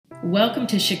Welcome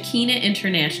to Shekinah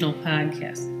International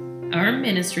Podcast. Our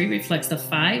ministry reflects the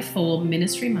five-fold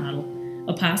ministry model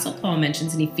Apostle Paul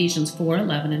mentions in Ephesians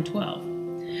 4:11 and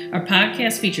 12. Our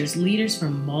podcast features leaders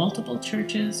from multiple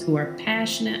churches who are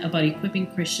passionate about equipping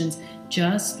Christians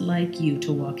just like you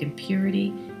to walk in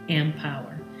purity and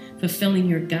power, fulfilling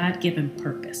your God-given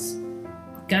purpose.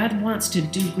 God wants to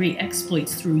do great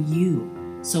exploits through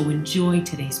you, so enjoy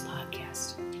today's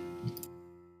podcast.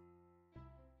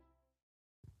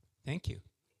 Thank you.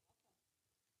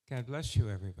 God bless you,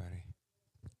 everybody.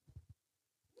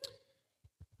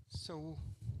 So,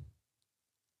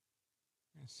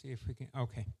 let's see if we can,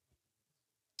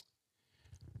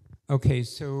 Okay,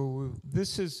 so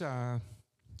this is,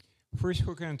 first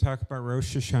we're going to talk about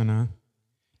Rosh Hashanah,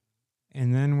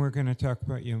 and then we're going to talk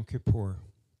about Yom Kippur.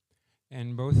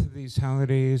 And both of these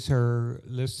holidays are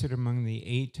listed among the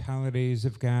 8 holidays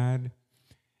of God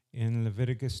in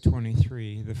Leviticus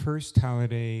 23. The first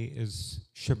holiday is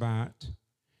Shabbat,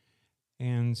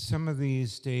 and some of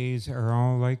these days are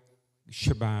all like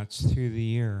Shabbats through the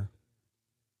year.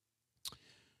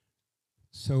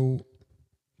 So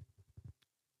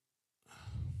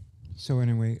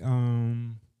anyway,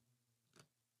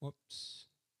 whoops,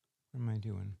 what am I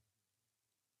doing?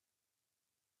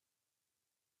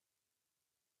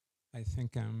 I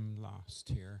think I'm lost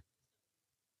here.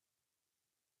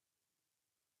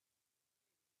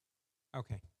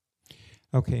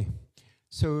 Okay.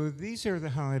 So these are the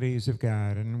holidays of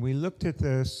God, and we looked at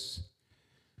this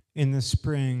in the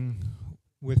spring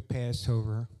with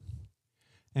Passover.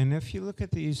 And if you look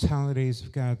at these holidays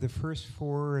of God, the first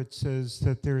 4, it says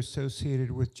that they're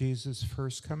associated with Jesus'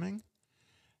 first coming,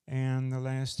 and the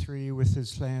last 3 with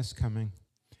his last coming.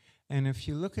 And if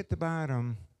you look at the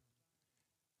bottom,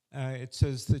 it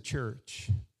says the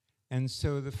church. And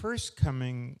so the first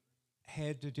coming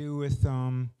had to do with,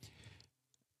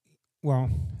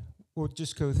 we'll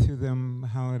just go through them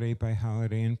holiday by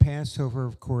holiday. In Passover,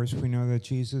 of course, we know that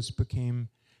Jesus became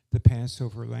the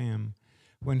Passover lamb.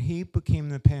 When he became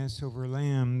the Passover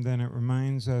lamb, then it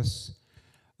reminds us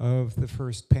of the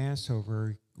first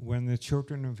Passover, when the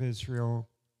children of Israel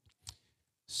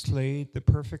slayed the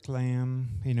perfect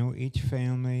lamb, each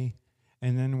family,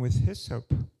 and then with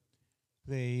hyssop,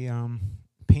 they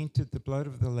painted the blood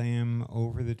of the lamb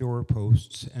over the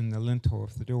doorposts and the lintel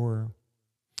of the door.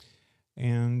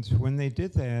 And when they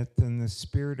did that, then the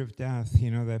spirit of death,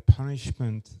 that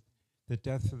punishment, the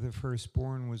death of the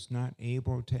firstborn, was not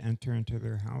able to enter into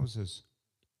their houses.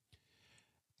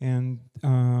 And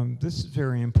this is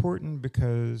very important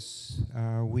because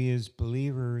we as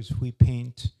believers, we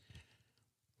paint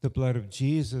the blood of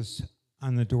Jesus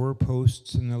on the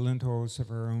doorposts and the lintels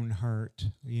of our own heart.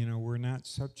 We're not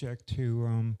subject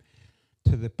to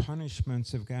the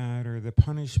punishments of God or the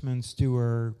punishments to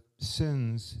our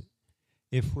sins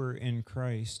if we're in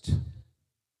Christ.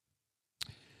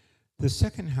 The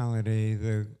second holiday,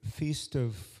 the Feast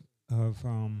of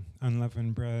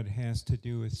Unleavened Bread, has to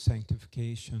do with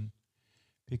sanctification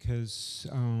because,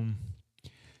 in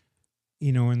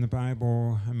the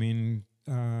Bible,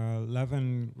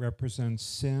 leaven represents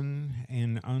sin,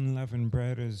 and unleavened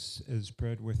bread is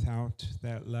bread without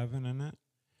that leaven in it.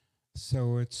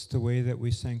 So it's the way that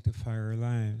we sanctify our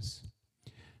lives.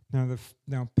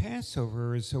 Now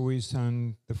Passover is always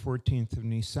on the 14th of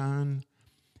Nisan,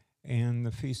 and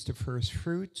the Feast of First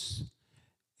Fruits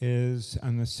is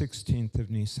on the 16th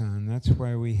of Nisan. That's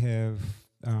why we have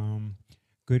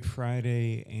Good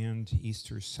Friday and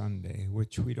Easter Sunday,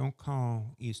 which we don't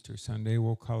call Easter Sunday,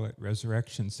 we'll call it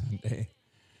Resurrection Sunday,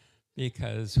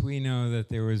 because we know that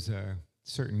there was a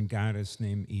certain goddess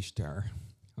named Ishtar.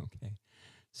 Okay,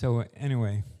 so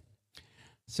anyway,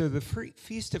 so the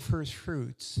Feast of First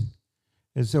Fruits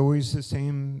is always the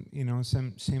same,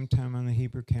 same time on the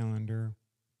Hebrew calendar.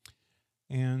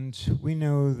 And we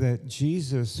know that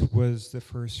Jesus was the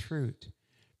first fruit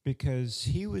because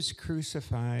he was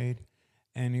crucified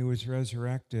and he was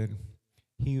resurrected.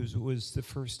 He was the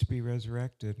first to be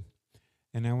resurrected.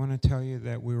 And I want to tell you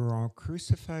that we were all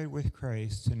crucified with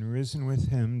Christ and risen with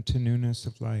him to newness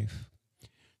of life.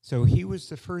 So he was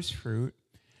the first fruit,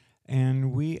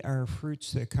 and we are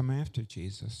fruits that come after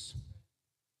Jesus.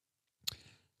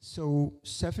 So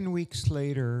 7 weeks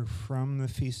later from the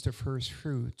Feast of First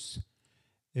Fruits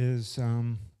is,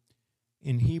 in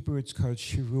Hebrew it's called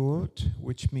Shavuot,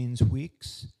 which means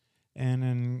weeks, and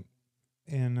in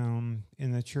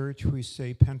the church we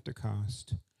say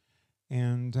Pentecost.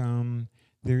 And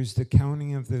there's the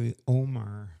counting of the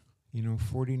Omer,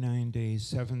 49 days,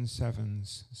 7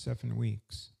 sevens, 7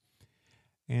 weeks.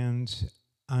 And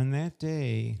on that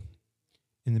day,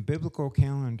 in the biblical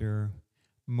calendar,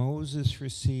 Moses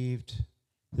received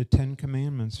the 10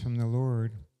 Commandments from the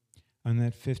Lord on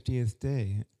that 50th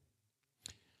day.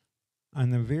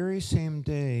 On the very same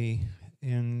day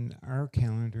in our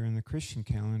calendar, in the Christian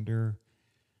calendar,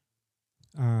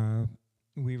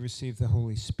 we received the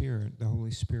Holy Spirit. The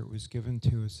Holy Spirit was given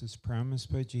to us as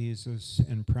promised by Jesus,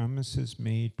 and promises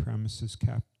made, promises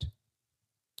kept.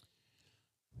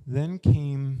 Then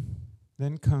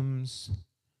comes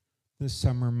the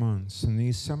summer months, and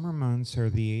these summer months are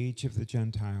the age of the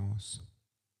Gentiles.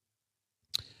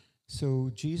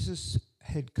 So Jesus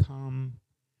had come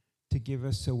to give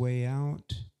us a way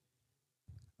out.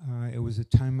 It was a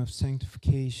time of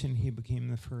sanctification. He became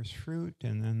the first fruit,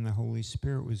 and then the Holy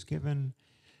Spirit was given.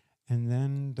 And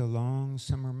then the long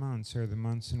summer months are the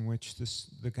months in which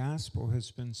the gospel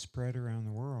has been spread around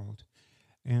the world.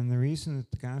 And the reason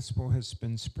that the gospel has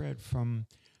been spread from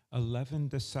 11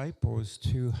 disciples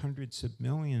to hundreds of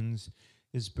millions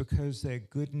is because that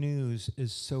good news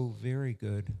is so very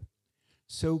good.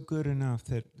 So good enough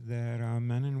that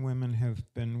men and women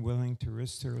have been willing to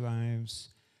risk their lives.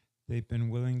 They've been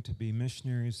willing to be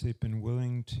missionaries. They've been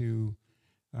willing to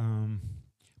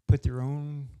put their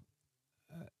own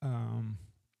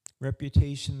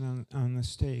reputation on the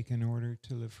stake in order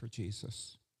to live for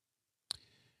Jesus.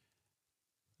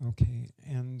 Okay,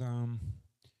 and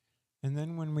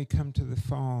then when we come to the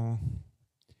fall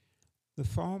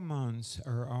months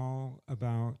are all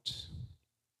about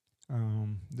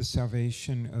the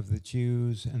salvation of the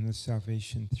Jews and the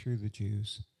salvation through the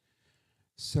Jews.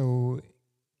 So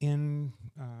in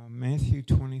Matthew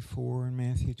 24 and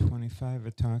Matthew 25,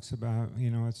 it talks about,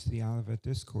 it's the Olivet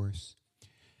Discourse.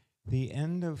 The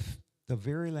end of the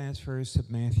very last verse of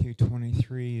Matthew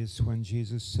 23 is when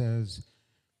Jesus says,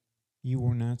 "You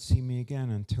will not see me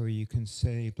again until you can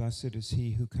say, 'Blessed is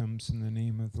he who comes in the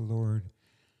name of the Lord.'"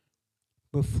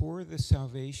 Before the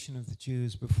salvation of the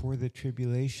Jews, before the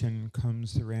tribulation,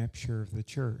 comes the rapture of the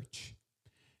church.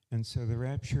 And so the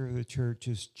rapture of the church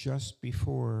is just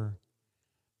before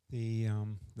the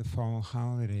fall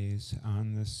holidays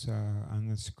on this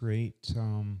great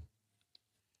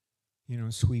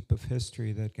sweep of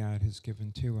history that God has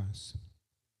given to us.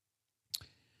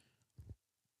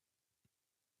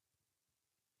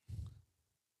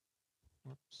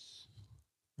 Whoops,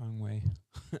 wrong way.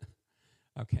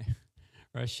 Okay,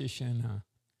 Rosh Hashanah.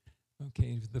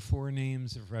 Okay, the 4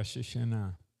 names of Rosh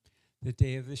Hashanah: the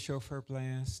day of the shofar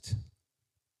blast,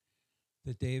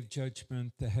 the day of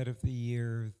judgment, the head of the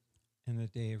year, and the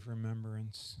day of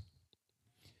remembrance.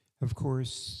 Of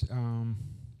course,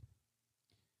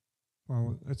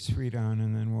 let's read on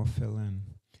and then we'll fill in.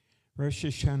 Rosh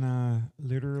Hashanah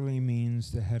literally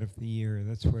means the head of the year.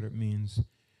 That's what it means.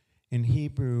 In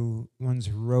Hebrew,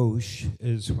 one's Rosh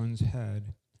is one's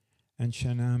head, and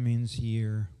Shana means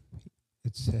year.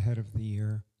 It's the head of the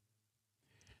year.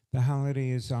 The holiday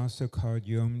is also called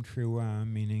Yom Teruah,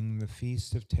 meaning the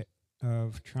Feast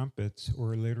of Trumpets,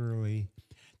 or literally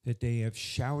the day of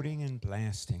shouting and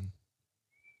blasting.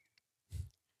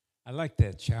 I like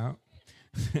that shout.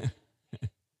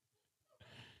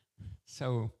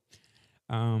 So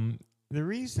the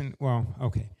reason,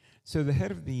 so the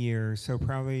head of the year, so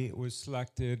probably it was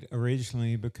selected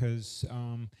originally because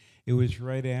it was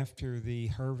right after the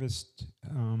harvest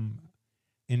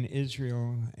in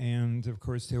Israel, and of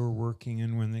course they were working,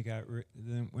 and when they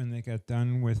got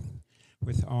done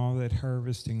with all that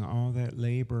harvesting, all that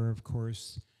labor, of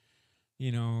course,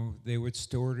 they would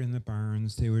store it in the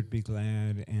barns, they would be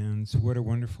glad, and so what a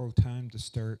wonderful time to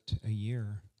start a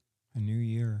year, a new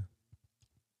year.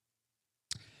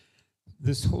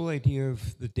 This whole idea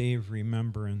of the day of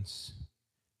remembrance,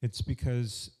 it's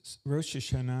because Rosh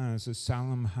Hashanah is a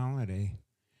solemn holiday.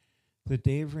 The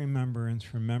day of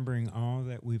remembrance, remembering all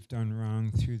that we've done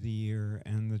wrong through the year,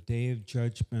 and the day of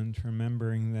judgment,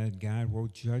 remembering that God will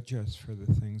judge us for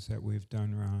the things that we've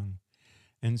done wrong.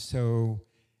 And so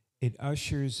it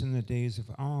ushers in the days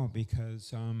of awe,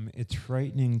 because it's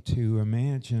frightening to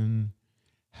imagine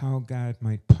how God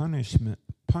might punish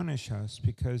us,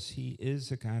 because he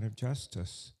is a God of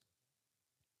justice.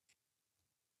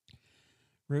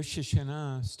 Rosh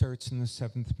Hashanah starts in the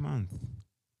 7th month.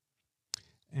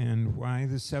 And why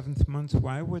the 7th month?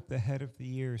 Why would the head of the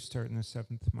year start in the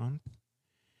 7th month?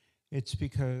 It's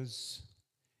because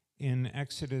in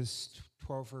Exodus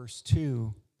 12, verse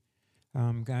 2,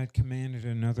 God commanded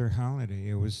another holiday.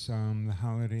 It was the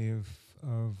holiday of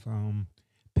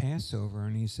Passover,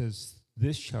 and he says,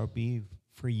 "This shall be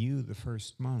for you the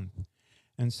first month."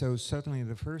 And so suddenly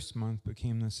the first month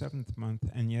became the 7th month,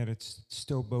 and yet it's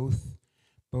still both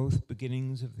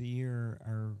beginnings of the year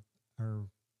are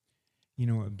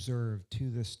observed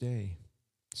to this day,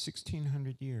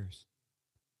 1,600 years.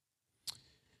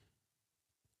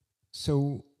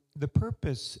 So the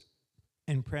purpose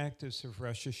and practice of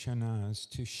Rosh Hashanah is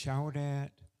to shout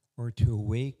at or to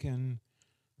awaken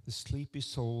the sleepy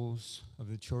souls of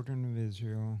the children of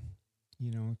Israel,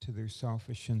 to their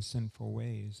selfish and sinful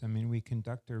ways. I mean, we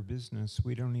conduct our business,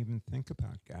 we don't even think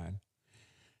about God.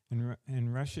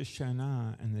 And Rosh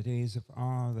Hashanah and the days of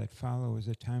awe that follow is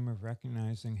a time of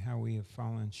recognizing how we have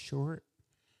fallen short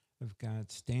of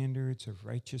God's standards of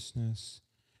righteousness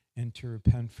and to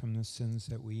repent from the sins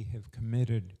that we have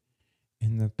committed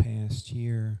in the past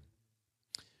year.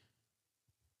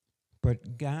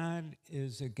 But God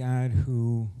is a God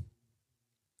who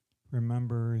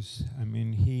remembers.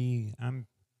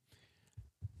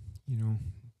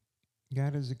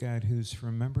 God is a God who's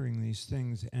remembering these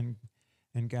things, and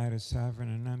God is sovereign.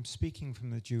 And I'm speaking from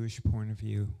the Jewish point of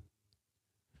view.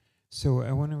 So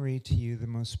I want to read to you the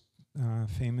most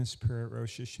famous prayer at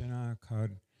Rosh Hashanah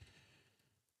called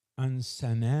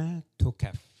Ansana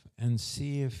Tokef, and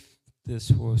see if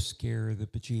this will scare the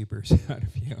bejeebers out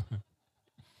of you.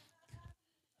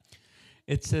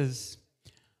 It says,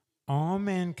 all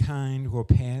mankind will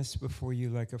pass before you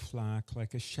like a flock,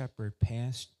 like a shepherd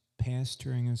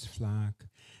pasturing his flock,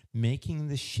 making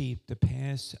the sheep to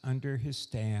pass under his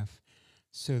staff,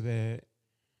 so that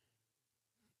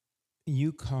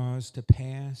you cause to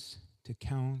pass, to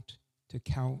count,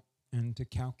 and to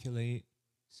calculate,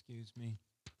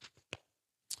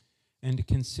 and to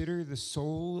consider the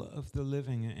soul of the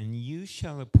living, and you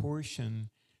shall apportion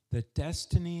the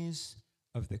destinies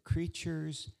of the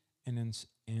creatures and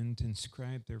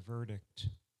inscribe their verdict.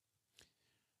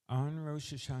 On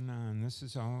Rosh Hashanah, and this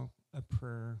is all a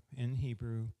prayer in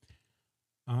Hebrew,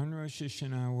 on Rosh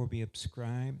Hashanah will be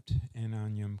inscribed and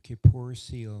on Yom Kippur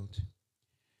sealed.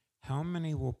 How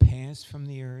many will pass from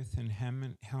the earth and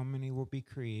how many will be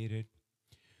created?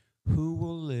 Who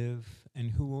will live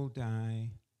and who will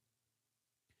die?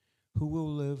 Who will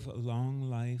live a long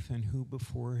life and who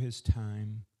before his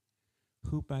time?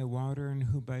 Who by water and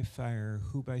who by fire?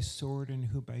 Who by sword and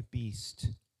who by beast?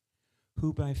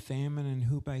 Who by famine and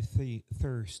who by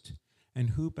thirst? And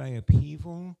who by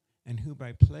upheaval and who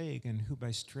by plague? And who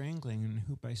by strangling and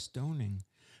who by stoning?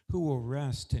 Who will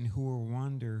rest and who will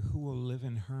wander? Who will live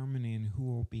in harmony and who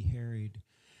will be harried?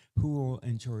 Who will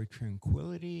enjoy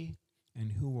tranquility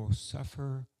and who will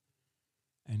suffer?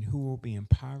 And who will be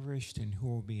impoverished and who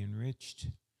will be enriched?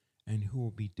 And who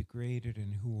will be degraded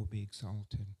and who will be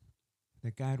exalted?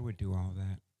 That God would do all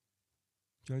that,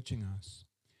 judging us.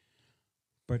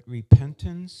 But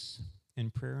repentance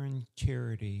and prayer and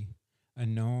charity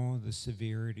annul the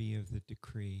severity of the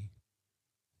decree.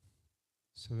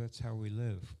 So that's how we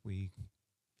live.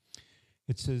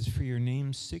 It says, for your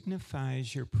name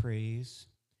signifies your praise.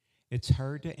 It's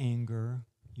hard to anger,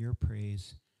 your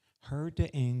praise, hard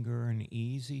to anger and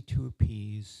easy to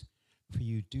appease, for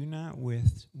you do not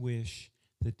wish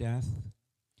the death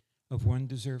of one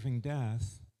deserving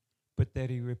death, but that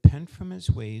he repent from his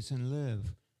ways and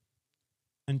live.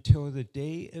 Until the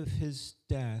day of his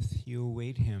death you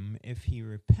await him. If he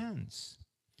repents,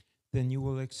 then you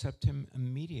will accept him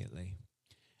immediately.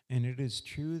 And it is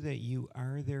true that you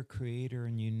are their creator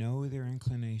and you know their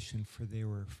inclination, for they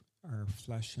are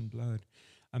flesh and blood.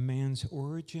 A man's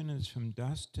origin is from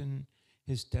dust and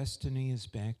his destiny is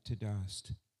back to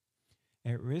dust.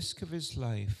 At risk of his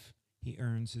life, he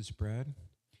earns his bread.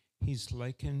 He's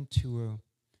likened to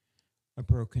a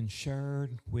broken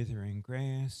shard, withering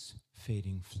grass,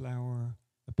 fading flower,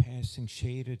 a passing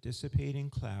shade, a dissipating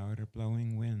cloud, a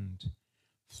blowing wind,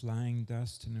 flying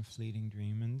dust in a fleeting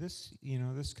dream. And this,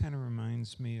 this kind of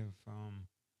reminds me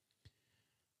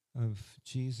of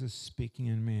Jesus speaking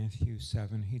in Matthew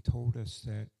 7. He told us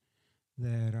that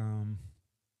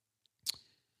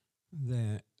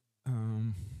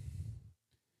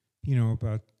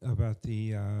about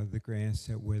the grass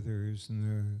that withers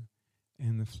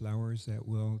and the flowers that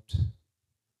wilt,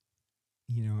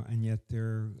 and yet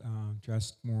they're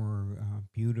dressed more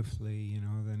beautifully,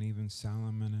 than even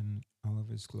Solomon in all of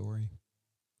his glory.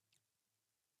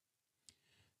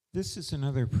 This is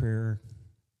another prayer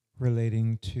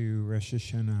relating to Rosh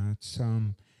Hashanah. It's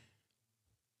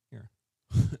here,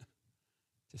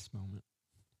 just a moment.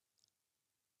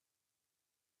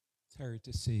 It's hard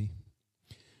to see.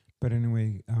 But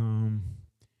anyway,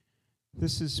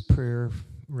 this is prayer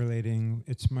relating,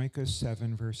 it's Micah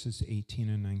 7, verses 18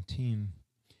 and 19.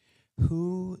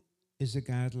 Who is a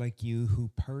God like you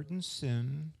who pardons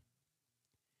sin?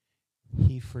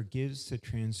 He forgives the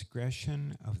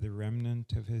transgression of the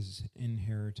remnant of his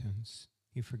inheritance.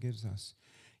 He forgives us.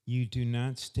 You do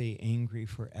not stay angry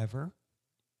forever,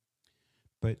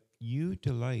 but you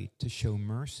delight to show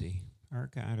mercy. Our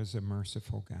God is a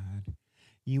merciful God.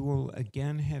 You will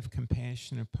again have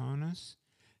compassion upon us.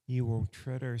 You will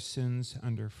tread our sins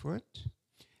underfoot,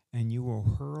 and you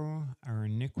will hurl our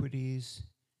iniquities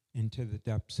into the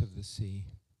depths of the sea.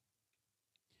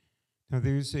 Now,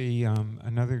 there's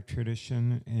another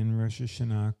tradition in Rosh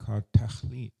Hashanah called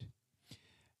Tachlit.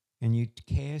 And you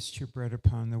cast your bread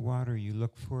upon the water. You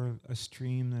look for a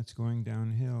stream that's going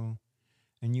downhill,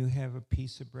 and you have a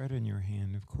piece of bread in your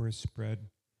hand. Of course, bread,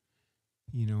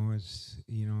 is,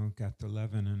 got the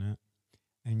leaven in it.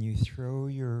 And you throw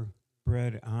your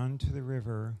bread onto the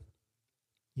river,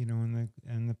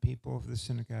 and the people of the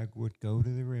synagogue would go to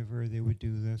the river. They would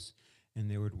do this,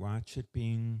 and they would watch it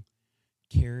being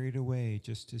carried away,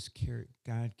 just as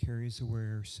God carries away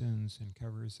our sins and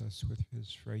covers us with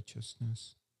his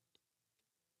righteousness.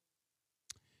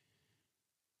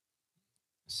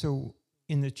 So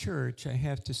in the church, I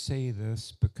have to say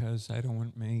this because I don't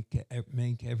want to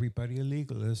make everybody a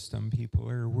legalist. Some people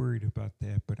are worried about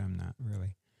that, but I'm not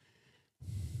really.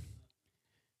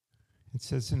 It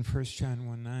says in 1 John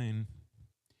 1:9,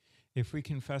 if we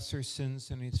confess our sins,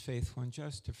 then he's faithful and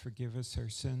just to forgive us our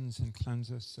sins and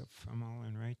cleanse us from all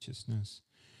unrighteousness.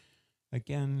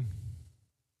 Again,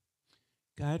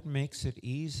 God makes it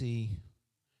easy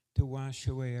to wash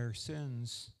away our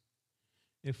sins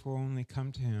if we'll only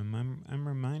come to him. I'm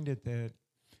reminded that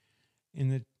in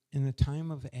the time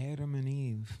of Adam and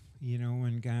Eve,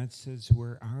 when God says,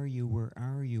 "Where are you? Where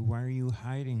are you? Why are you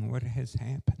hiding? What has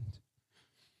happened?"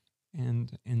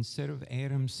 And instead of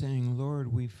Adam saying,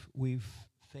 "Lord, we've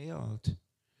failed,"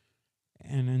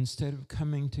 and instead of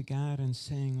coming to God and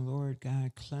saying, "Lord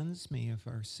God, cleanse me of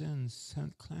our sins,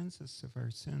 cleanse us of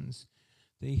our sins,"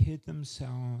 they hid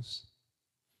themselves.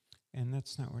 And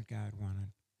that's not what God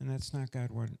wanted. And that's not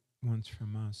God what wants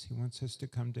from us. He wants us to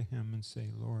come to him and say,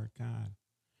 "Lord God,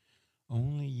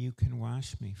 only you can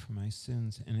wash me from my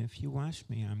sins. And if you wash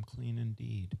me, I'm clean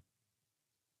indeed."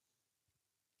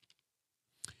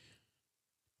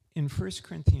 In 1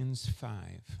 Corinthians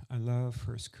 5, I love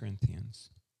 1 Corinthians,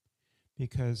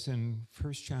 because in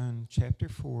 1 John chapter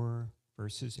 4,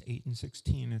 verses 8 and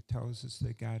 16, it tells us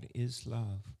that God is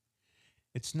love.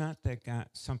 It's not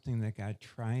that something that God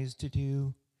tries to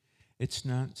do. It's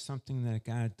not something that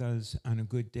God does on a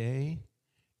good day.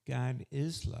 God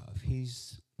is love.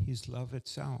 He's love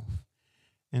itself.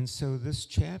 And so this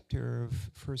chapter of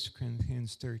 1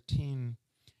 Corinthians 13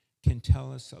 can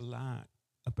tell us a lot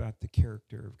about the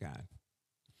character of God.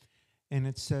 And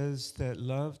it says that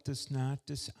love does not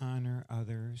dishonor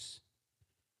others,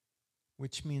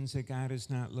 which means that God is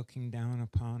not looking down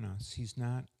upon us. He's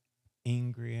not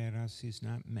angry at us. He's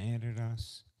not mad at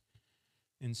us.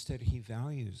 Instead, he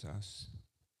values us.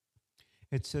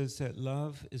 It says that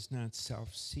love is not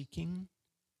self-seeking.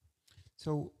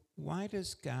 So why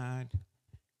does God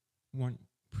want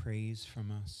praise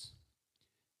from us?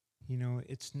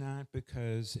 It's not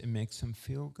because it makes him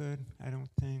feel good, I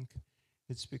don't think.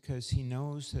 It's because he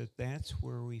knows that that's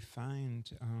where we find,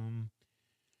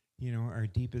 our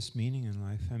deepest meaning in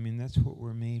life. I mean, that's what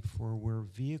we're made for. We're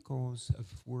vehicles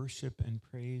of worship and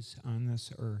praise on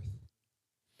this earth.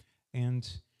 And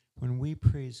when we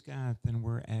praise God, then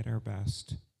we're at our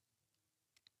best.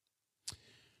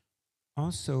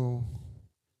 Also,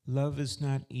 love is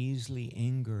not easily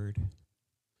angered.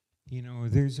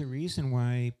 There's a reason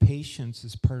why patience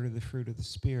is part of the fruit of the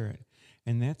Spirit.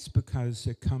 And that's because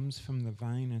it comes from the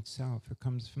vine itself. It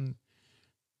comes from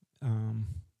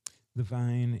the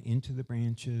vine into the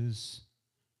branches.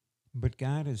 But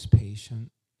God is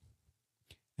patient.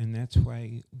 And that's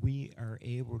why we are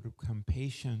able to become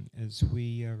patient as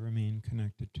we remain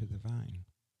connected to the vine.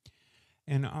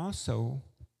 And also,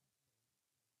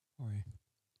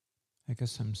 I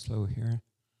guess I'm slow here.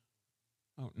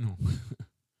 Oh, no.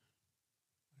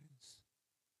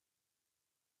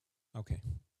 Okay,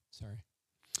 sorry.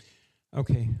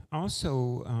 Okay,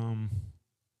 also,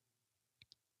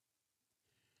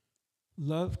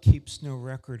 love keeps no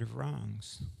record of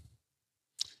wrongs.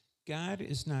 God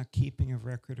is not keeping a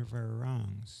record of our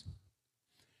wrongs.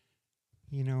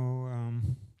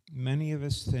 Many of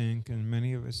us think, and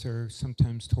many of us are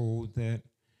sometimes told that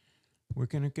we're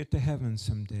going to get to heaven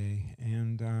someday.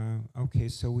 And,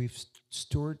 so we've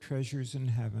stored treasures in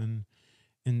heaven,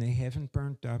 and they haven't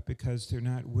burnt up because they're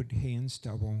not wood, hay, and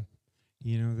stubble.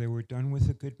 They were done with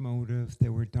a good motive. They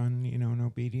were done, in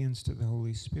obedience to the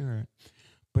Holy Spirit.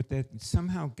 But that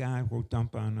somehow God will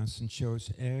dump on us and show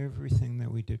us everything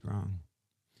that we did wrong.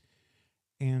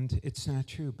 And it's not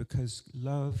true, because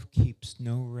love keeps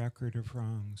no record of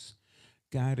wrongs.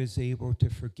 God is able to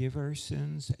forgive our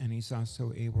sins, and he's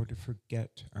also able to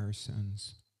forget our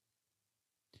sins.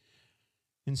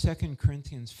 In 2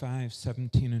 Corinthians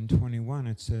 5:17 and 21,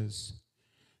 it says,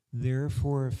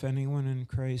 Therefore, if anyone in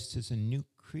Christ is a new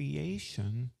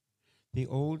creation, the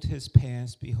old has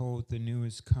passed, behold, the new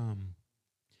has come.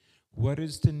 What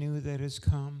is the new that has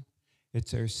come?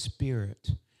 It's our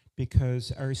spirit,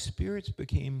 because our spirits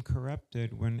became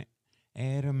corrupted when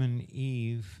Adam and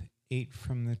Eve ate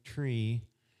from the tree.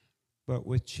 But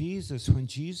with Jesus, when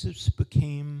Jesus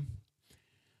became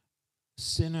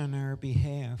sin on our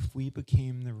behalf, we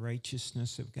became the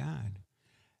righteousness of God.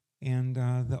 And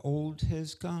the old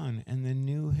has gone and the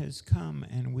new has come,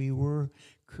 and we were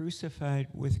crucified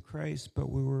with Christ, but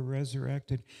we were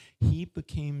resurrected. He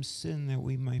became sin that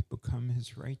we might become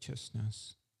his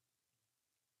righteousness.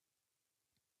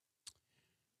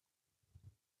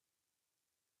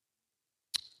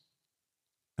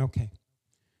 Okay,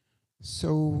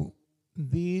 so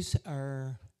these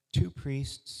are two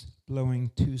priests blowing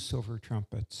two silver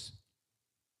trumpets.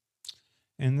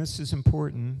 And this is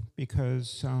important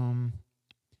because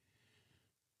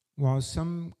while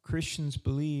some Christians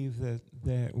believe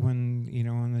that when,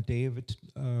 on the day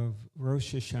of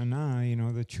Rosh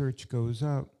Hashanah, the church goes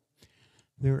up,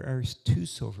 there are two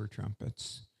silver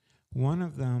trumpets. One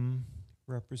of them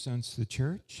represents the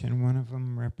church, and one of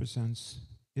them represents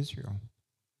Israel.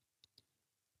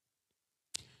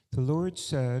 The Lord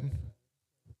said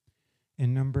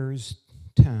in Numbers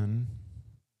 10,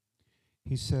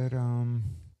 he said,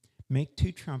 make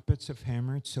two trumpets of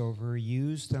hammered silver,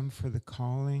 use them for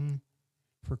calling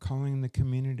the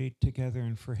community together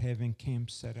and for having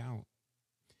camps set out.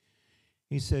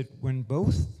 He said, when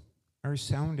both are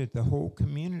sounded, the whole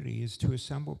community is to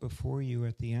assemble before you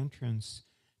at the entrance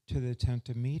to the tent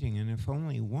of meeting. And if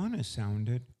only one is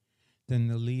sounded, then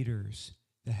the leaders,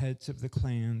 the heads of the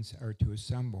clans, are to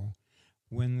assemble.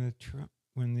 When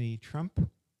the trumpet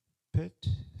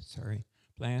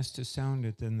blast is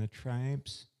sounded, then the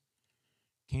tribes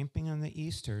camping on the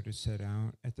east are to set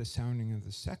out. At the sounding of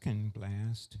the second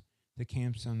blast, the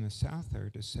camps on the south are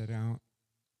to set out,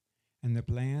 and the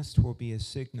blast will be a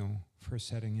signal for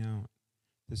setting out.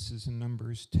 This is in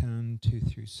Numbers 10, 2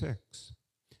 through 6.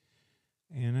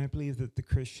 And I believe that the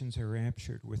Christians are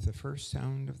raptured with the first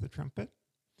sound of the trumpet,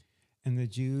 and the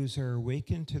Jews are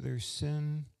awakened to their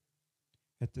sin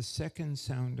at the second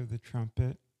sound of the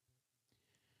trumpet.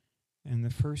 And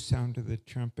the first sound of the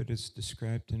trumpet is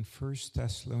described in 1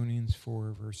 Thessalonians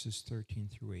 4, verses 13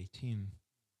 through 18.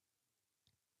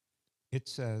 It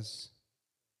says,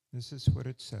 this is what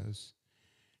it says.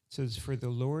 It says, for the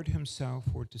Lord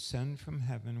himself will descend from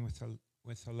heaven with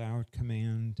a loud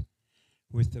command,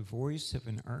 with the voice of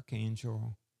an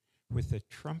archangel, with the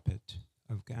trumpet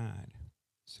of God.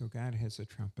 So God has a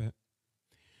trumpet.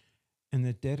 And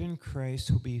the dead in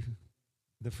Christ will be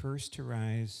the first to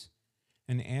rise.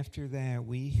 And after that,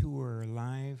 we who are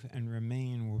alive and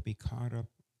remain will be caught up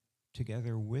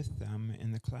together with them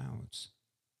in the clouds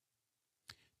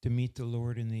to meet the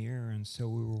Lord in the air, and so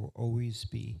we will always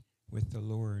be with the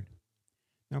Lord.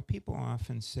 Now, people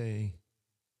often say,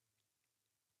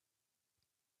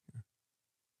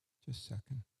 just a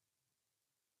second.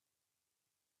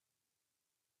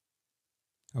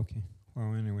 Okay,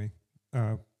 well, anyway,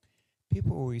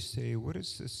 people always say, what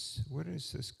is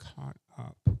this caught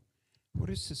up? What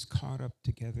is this caught up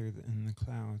together in the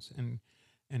clouds?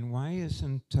 And why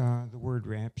isn't the word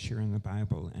rapture in the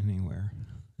Bible anywhere?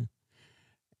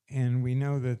 And we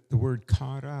know that the word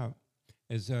caught up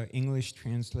is an English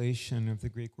translation of the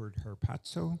Greek word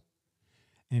harpazo.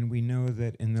 And we know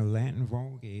that in the Latin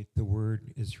Vulgate, the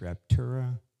word is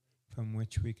raptura, from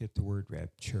which we get the word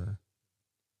rapture.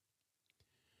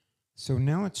 So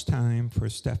now it's time for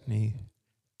Stephanie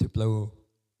to blow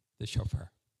the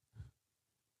shofar.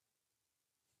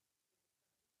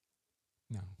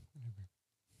 No, whatever.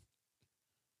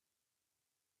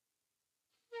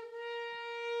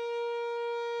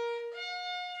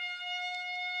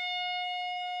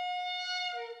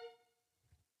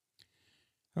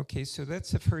 Okay, so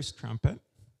that's the first trumpet.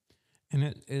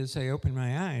 And as I open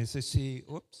my eyes, I see,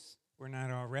 oops, we're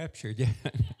not all raptured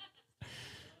yet.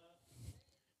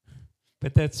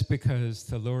 But that's because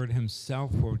the Lord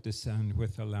himself will descend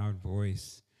with a loud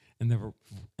voice, and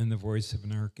the voice of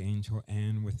an archangel,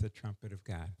 and with the trumpet of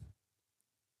God.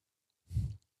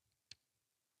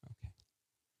 Okay.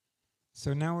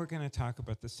 So now we're going to talk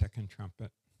about the second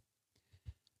trumpet.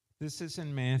 This is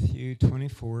in Matthew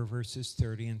 24, verses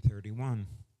 30 and 31.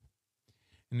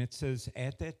 And it says,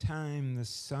 at that time the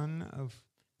sign of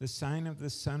the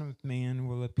Son of Man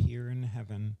will appear in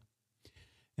heaven,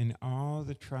 and all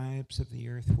the tribes of the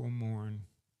earth will mourn.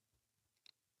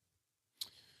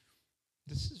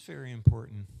 This is very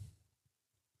important.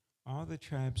 All the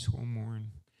tribes will mourn.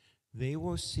 They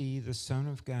will see the Son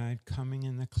of God coming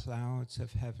in the clouds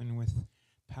of heaven with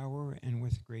power and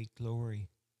with great glory.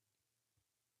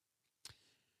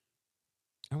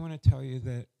 I want to tell you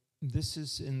that this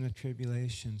is in the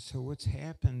tribulation. So what's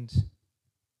happened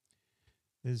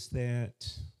is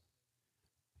that,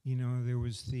 there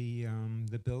was the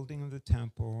building of the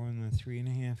temple in the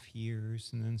 3.5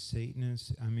 years, and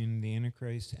then the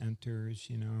Antichrist enters,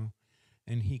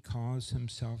 and he calls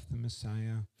himself the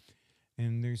Messiah.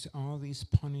 And there's all these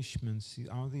punishments,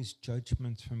 all these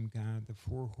judgments from God, the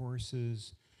 4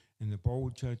 horses and the bowl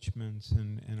judgments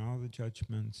and all the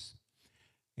judgments.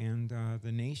 And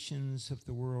the nations of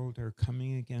the world are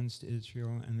coming against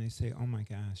Israel, and they say, oh my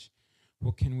gosh,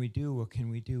 what can we do? What can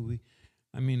we do?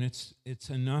 It's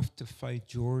enough to fight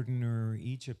Jordan or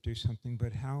Egypt or something,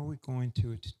 but how are we going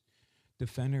to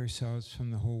defend ourselves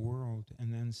from the whole world?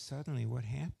 And then suddenly what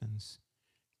happens?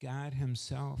 God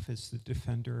himself is the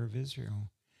defender of Israel.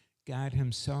 God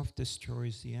himself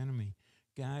destroys the enemy.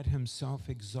 God himself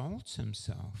exalts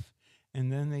himself.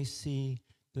 And then they see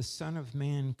the Son of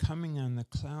Man coming on the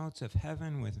clouds of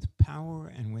heaven with power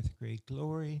and with great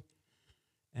glory.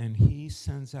 And he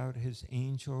sends out his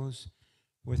angels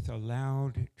with a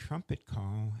loud trumpet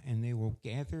call, and they will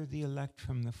gather the elect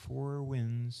from the 4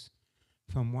 winds,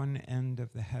 from one end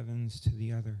of the heavens to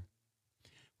the other.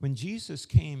 When Jesus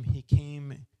came, he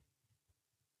came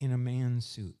in a man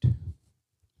suit.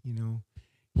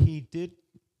 He did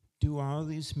do all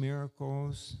these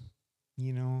miracles.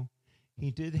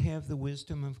 He did have the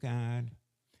wisdom of God,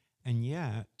 and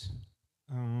yet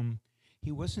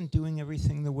he wasn't doing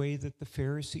everything the way that the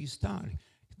Pharisees thought.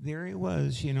 There he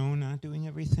was, not doing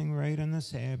everything right on the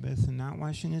Sabbath, and not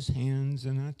washing his hands,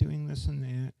 and not doing this and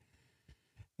that.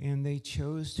 And they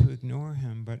chose to ignore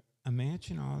him. But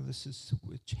imagine all this is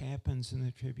which happens in the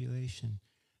tribulation.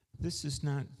 This is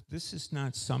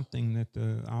not something that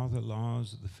all the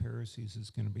laws of the Pharisees is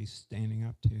going to be standing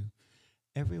up to.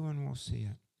 Everyone will see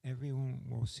it. Everyone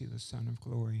will see the Son of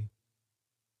Glory.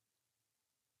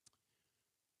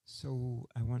 So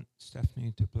I want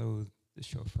Stephanie to blow the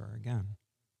shofar again.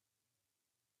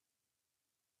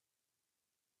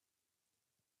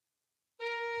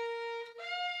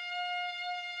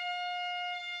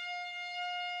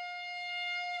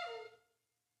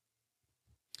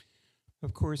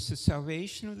 Of course, the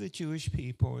salvation of the Jewish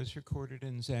people is recorded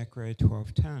in Zechariah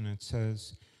 12:10. It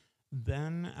says,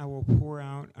 "Then I will pour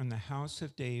out on the house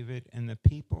of David and the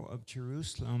people of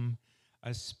Jerusalem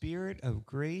a spirit of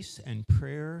grace and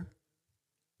prayer,"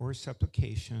 or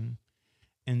supplication,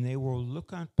 "and they will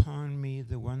look upon me,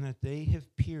 the one that they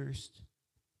have pierced,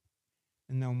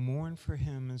 and they'll mourn for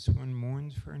him as one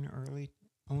mourns for an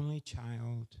only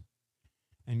child,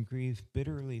 and grieve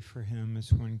bitterly for him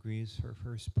as one grieves for a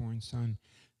firstborn son."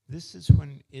 This is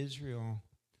when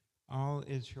all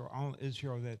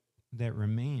Israel that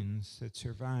remains, that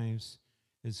survives,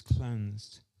 is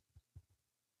cleansed.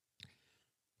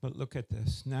 But look at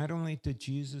this. Not only did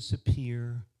Jesus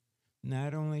appear,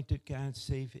 not only did God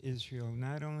save Israel,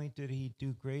 not only did he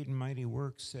do great and mighty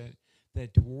works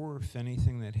that dwarf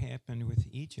anything that happened with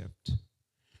Egypt,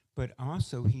 but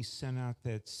also he sent out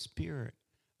that spirit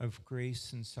of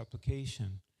grace and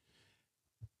supplication.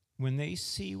 When they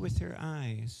see with their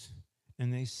eyes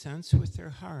and they sense with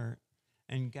their heart,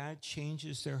 and God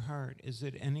changes their heart, is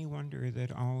it any wonder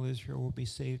that all Israel will be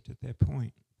saved at that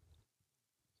point?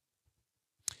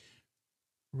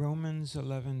 Romans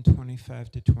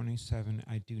 11:25-27.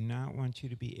 "I do not want you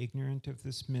to be ignorant of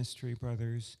this mystery,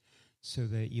 brothers, so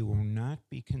that you will not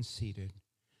be conceited.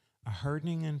 A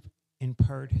hardening in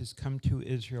part has come to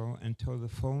Israel until the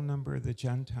full number of the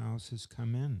Gentiles has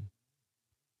come in."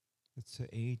 It's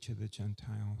the age of the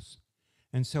Gentiles.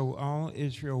 "And so all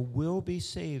Israel will be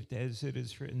saved, as it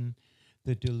is written,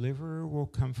 the deliverer will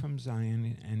come from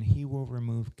Zion, and he will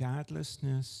remove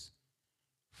godlessness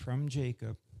from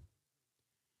Jacob.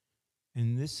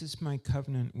 And this is my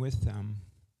covenant with them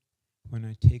when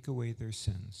I take away their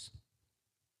sins."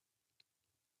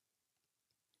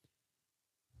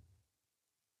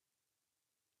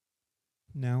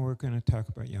 Now we're going to talk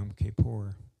about Yom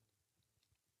Kippur.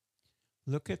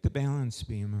 Look at the balance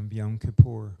beam of Yom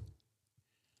Kippur.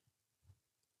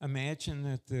 Imagine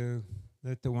that the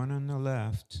one on the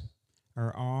left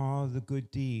are all the good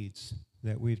deeds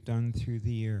that we've done through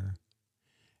the year,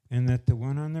 and that the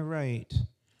one on the right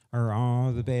are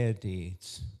all the bad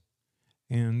deeds.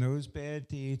 And those bad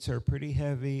deeds are pretty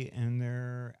heavy, and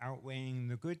they're outweighing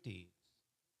the good deeds.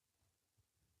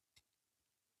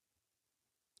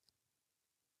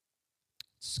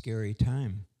 Scary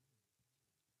time.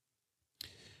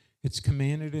 It's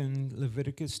commanded in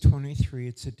Leviticus 23.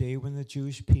 It's a day when the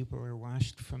Jewish people are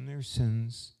washed from their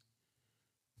sins.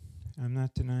 I'm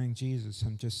not denying Jesus.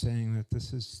 I'm just saying that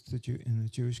this is in the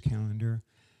Jewish calendar.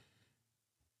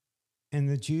 And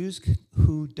the Jews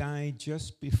who died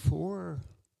just before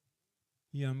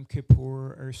Yom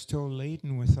Kippur are still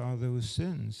laden with all those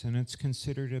sins. And it's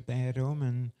considered a bad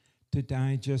omen to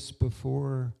die just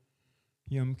before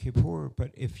Yom Kippur.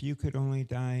 But if you could only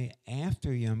die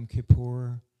after Yom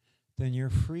Kippur, then you're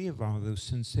free of all those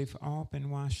sins. They've all been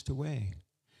washed away.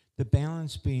 The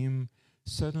balance beam,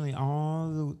 suddenly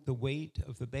all the weight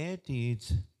of the bad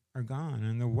deeds are gone,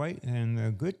 and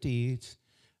the good deeds,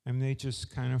 they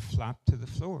just kind of flop to the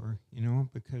floor,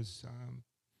 because.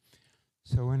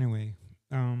 So anyway,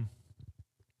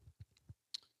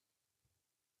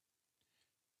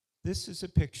 this is a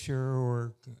picture,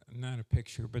 or not a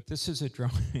picture, but this is a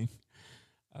drawing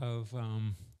of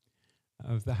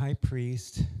the high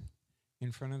priest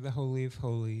in front of the Holy of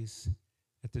Holies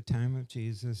at the time of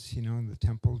Jesus, the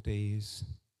temple days.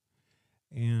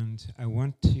 And I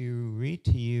want to read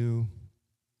to you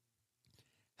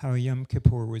how Yom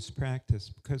Kippur was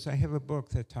practiced, because I have a book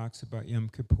that talks about Yom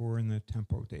Kippur in the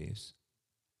temple days.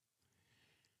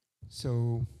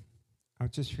 So I'll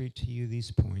just read to you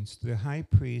these points. The high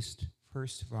priest,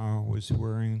 first of all, was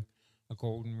wearing a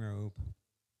golden robe.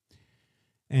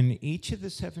 And each of the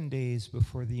 7 days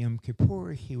before the Yom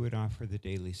Kippur, he would offer the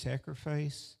daily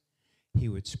sacrifice. He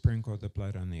would sprinkle the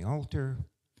blood on the altar.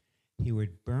 He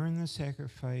would burn the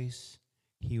sacrifice.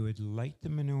 He would light the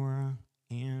menorah,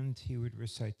 and he would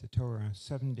recite the Torah.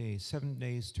 7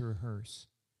 days to rehearse,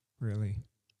 really.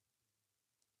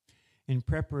 In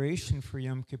preparation for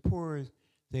Yom Kippur,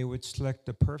 they would select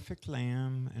a perfect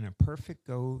lamb and a perfect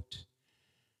goat,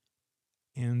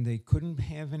 and they couldn't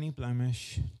have any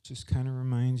blemish. Just kind of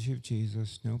reminds you of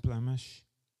Jesus, no blemish.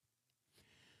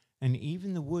 And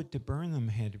even the wood to burn them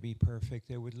had to be perfect.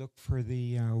 They would look for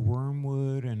the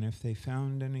wormwood, and if they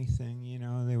found anything,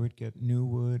 they would get new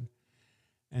wood.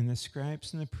 And the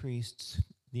scribes and the priests,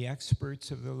 the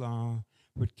experts of the law,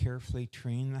 would carefully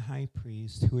train the high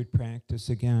priest, who would practice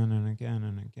again and again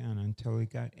and again until he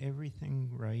got everything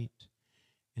right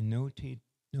and no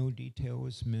detail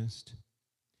was missed.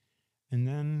 And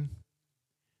then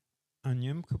on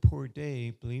Yom Kippur Day,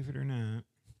 believe it or not,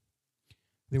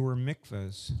 there were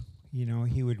mikvahs.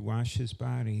 He would wash his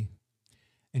body.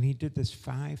 And he did this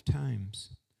 5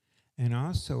 times. And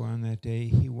also on that day,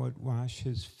 he would wash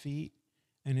his feet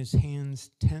and his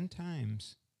hands 10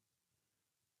 times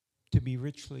to be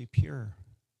ritually pure.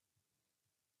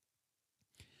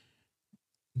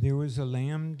 There was a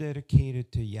lamb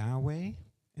dedicated to Yahweh,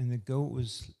 and the goat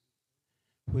was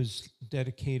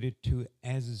dedicated to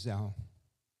Azazel.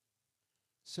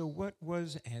 So what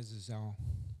was Azazel?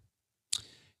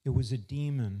 It was a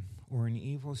demon or an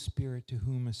evil spirit to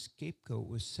whom a scapegoat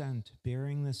was sent,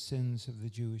 bearing the sins of the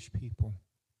Jewish people.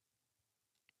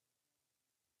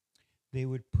 They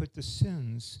would put the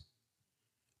sins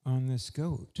on this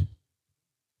goat.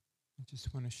 I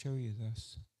just want to show you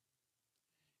this.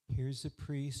 Here's the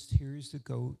priest, here's the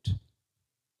goat.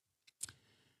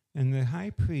 And the high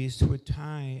priest would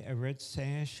tie a red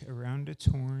sash around its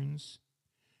horns,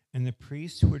 and the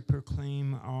priest would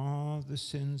proclaim all the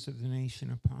sins of the nation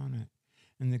upon it.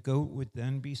 And the goat would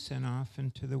then be sent off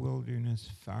into the wilderness,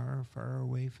 far, far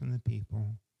away from the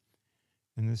people.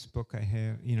 In this book I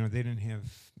have, they didn't have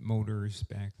motors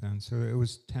back then, so it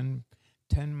was 10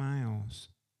 miles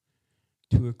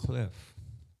to a cliff.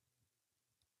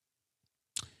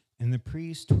 And the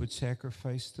priest would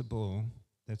sacrifice the bull.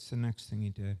 That's the next thing he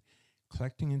did.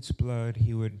 Collecting its blood,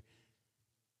 he would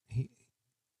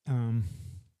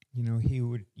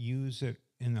use it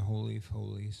in the Holy of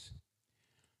Holies.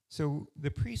 So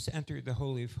the priest entered the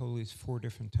Holy of Holies 4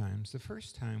 different times. The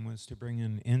first time was to bring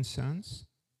in incense,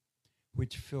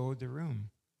 which filled the room.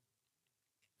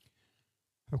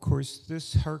 Of course,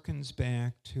 this harkens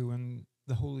back to when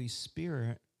the Holy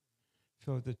Spirit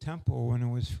filled the temple when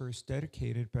it was first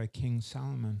dedicated by King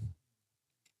Solomon.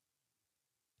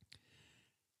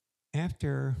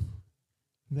 After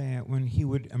that, when he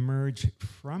would emerge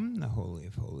from the Holy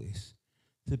of Holies,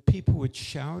 the people would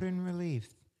shout in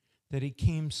relief that he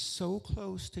came so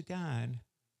close to God,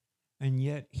 and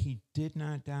yet he did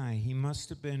not die. He must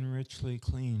have been ritually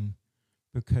clean,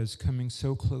 because coming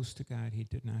so close to God, he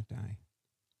did not die.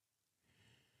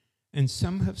 And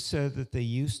some have said that they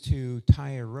used to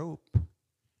tie a rope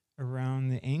around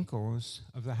the ankles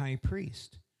of the high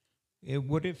priest.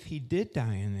 What if he did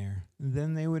die in there?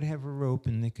 Then they would have a rope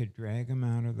and they could drag him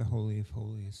out of the Holy of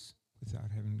Holies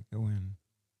without having to go in.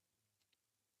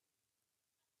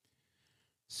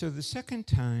 So the second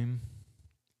time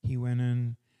he went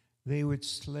in, they would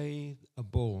slay a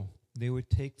bull. they would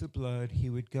take the blood, he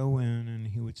would go in and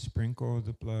he would sprinkle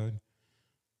the blood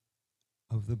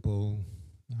of the bull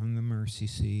on the mercy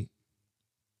seat,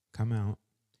 come out.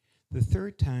 The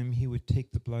third time, he would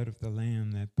take the blood of the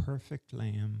lamb, that perfect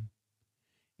lamb.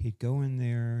 He'd go in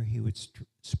there, he would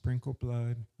sprinkle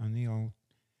blood on the altar,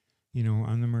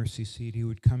 on the mercy seat. He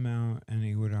would come out and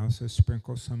he would also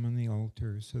sprinkle some on the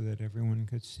altar so that everyone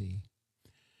could see.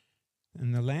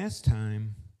 And the last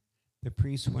time the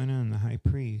priest went in, the high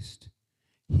priest,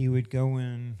 he would go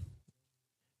in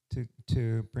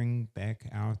to bring back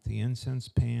out the incense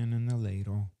pan and the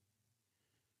ladle.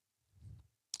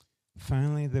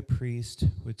 Finally, the priest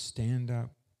would stand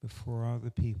up before all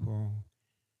the people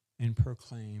and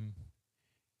proclaim,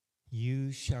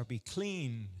 "You shall be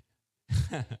clean."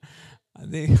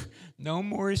 No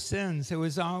more sins. It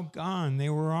was all gone. They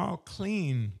were all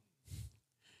clean.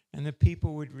 And the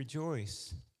people would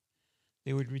rejoice.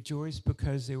 They would rejoice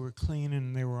because they were clean,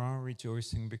 and they were all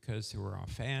rejoicing because they were all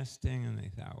fasting, and they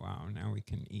thought, wow, now we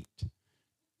can eat.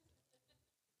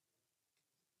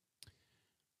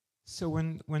 So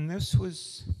when this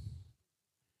was,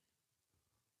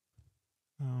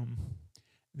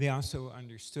 they also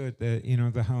understood that,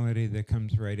 the holiday that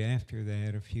comes right after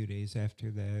that, a few days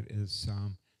after that, is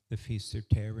the Feast of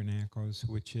Tabernacles,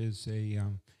 which is a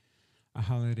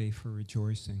holiday for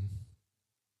rejoicing.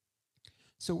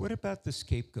 So what about the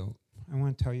scapegoat? I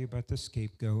want to tell you about the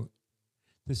scapegoat.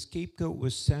 The scapegoat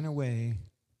was sent away,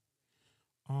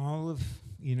 all of,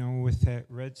 with that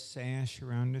red sash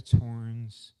around its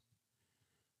horns.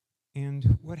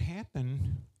 And what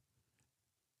happened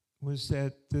was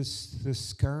that the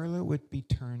scarlet would be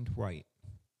turned white.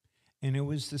 And it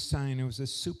was the sign, it was a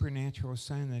supernatural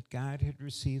sign that God had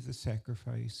received the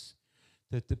sacrifice,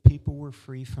 that the people were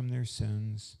free from their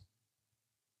sins.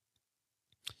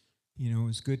 It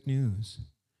was good news.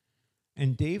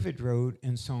 And David wrote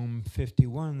in Psalm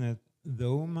 51 that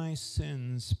though my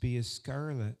sins be as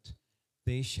scarlet,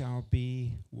 they shall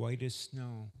be white as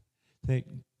snow. That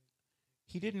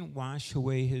he didn't wash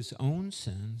away his own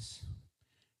sins.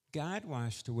 God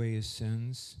washed away his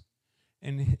sins.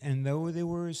 And though they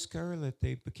were as scarlet,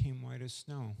 they became white as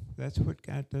snow. That's what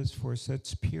God does for us.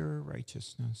 That's pure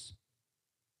righteousness.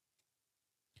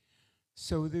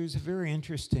 So there's a very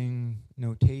interesting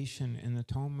notation in the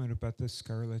Talmud about the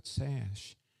scarlet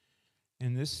sash.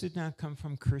 And this did not come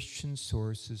from Christian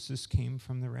sources. This came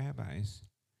from the rabbis.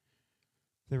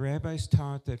 The rabbis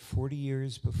taught that 40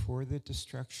 years before the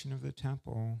destruction of the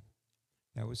temple,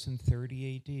 that was in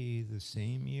 30 AD, the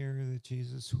same year that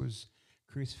Jesus was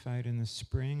crucified in the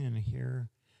spring, and here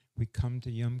we come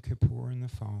to Yom Kippur in the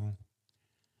fall.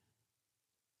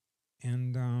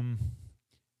 And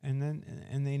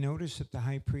they noticed that the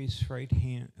high priest's right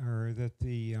hand, or that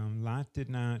the lot did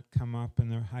not come up in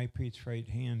the high priest's right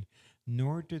hand,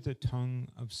 nor did the tongue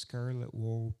of scarlet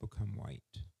wool become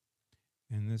white.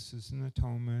 And this is in the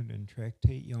Talmud and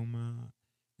Tractate Yoma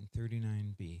in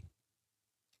 39b.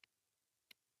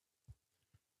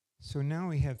 So now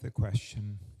we have the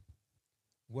question,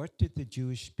 what did the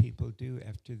Jewish people do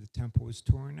after the temple was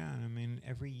torn down? I mean,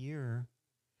 every year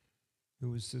there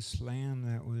was this lamb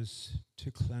that was to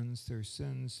cleanse their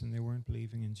sins, and they weren't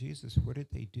believing in Jesus. What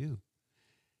did they do?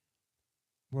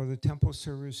 Well, the temple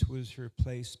service was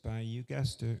replaced by, you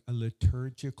guessed it, a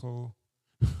liturgical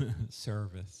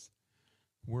service.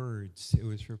 Words. It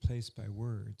was replaced by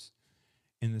words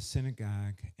in the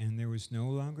synagogue, and there was no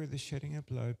longer the shedding of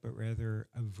blood, but rather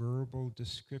a verbal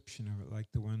description of it,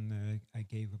 like the one that I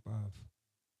gave above.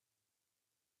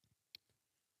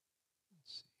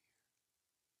 Let's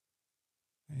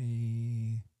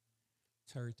see.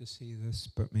 It's hard to see this,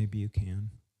 but maybe you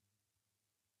can.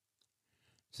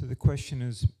 So the question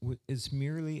is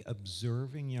merely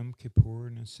observing Yom Kippur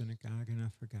in a synagogue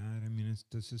enough for God? I mean,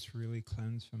 does this really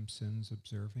cleanse from sins,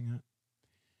 observing it?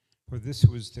 Well, this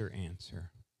was their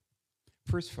answer.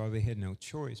 First of all, they had no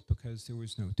choice because there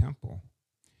was no temple.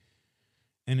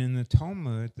 And in the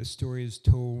Talmud, the story is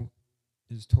told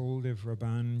of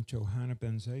Rabban Johanna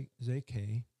ben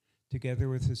Zakkai, together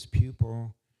with his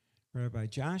pupil, Rabbi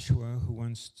Joshua, who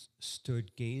once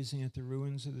stood gazing at the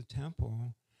ruins of the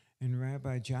temple. And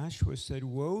Rabbi Joshua said,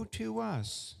 "Woe to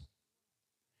us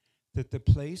that the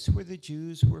place where the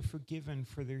Jews were forgiven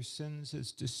for their sins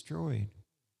is destroyed."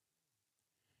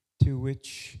 To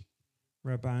which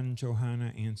Rabban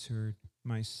Johanna answered,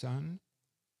 "My son,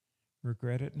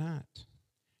 regret it not.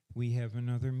 We have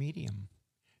another medium,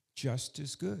 just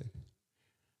as good,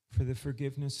 for the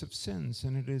forgiveness of sins,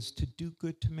 and it is to do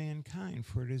good to mankind,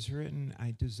 for it is written,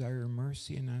 I desire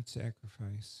mercy and not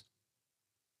sacrifice."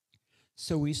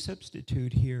 So we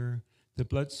substitute here the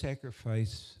blood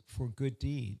sacrifice for good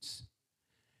deeds.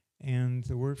 And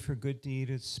the word for good deed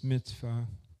is mitzvah.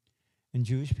 And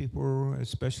Jewish people,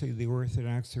 especially the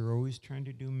Orthodox, are always trying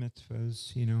to do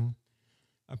mitzvahs, you know.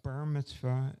 A bar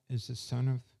mitzvah is the son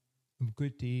of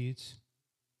good deeds.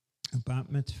 A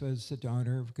bat mitzvah is the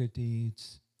daughter of good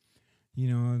deeds. You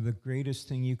know, the greatest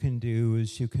thing you can do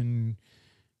is you can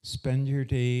spend your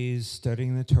days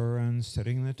studying the Torah and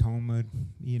studying the Talmud,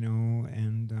 you know,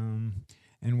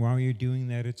 and while you're doing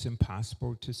that, it's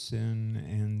impossible to sin,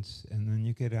 and then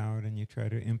you get out and you try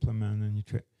to implement and you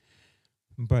try.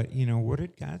 But, you know, what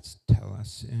did God tell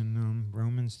us in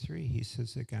Romans 3? He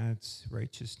says that God's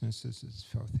righteousness is as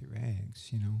filthy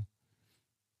rags, you know.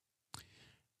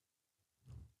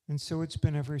 And so it's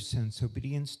been ever since.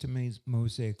 Obedience to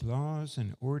Mosaic laws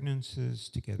and ordinances,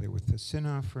 together with the sin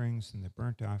offerings and the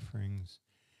burnt offerings,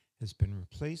 has been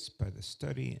replaced by the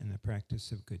study and the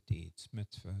practice of good deeds,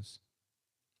 mitzvahs.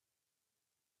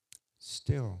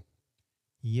 Still,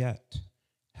 yet,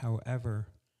 however,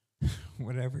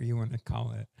 whatever you want to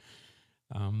call it,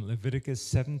 Leviticus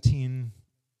 17:11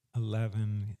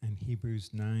 and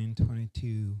Hebrews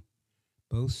 9:22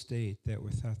 both state that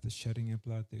without the shedding of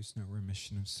blood, there's no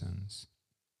remission of sins.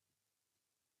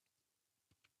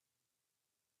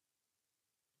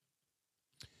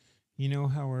 You know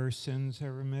how our sins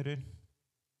are remitted?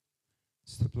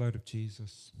 It's the blood of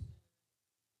Jesus.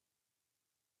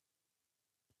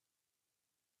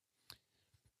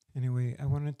 Anyway, I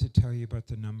wanted to tell you about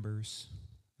the numbers.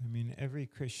 I mean, every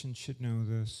Christian should know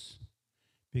this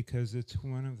because it's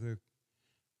one of the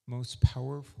most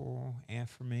powerful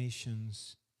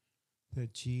affirmations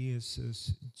that Jesus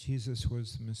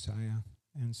was the Messiah.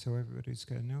 And so everybody's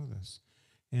got to know this.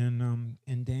 And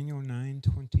in Daniel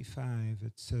 9:25,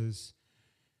 it says,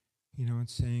 you know,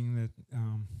 it's saying that,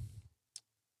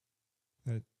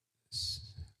 I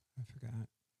forgot.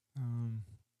 I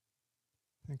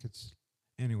think it's,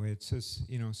 anyway, it says,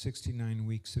 you know, 69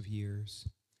 weeks of years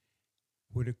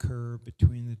would occur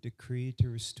between the decree to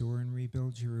restore and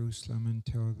rebuild Jerusalem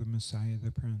until the Messiah, the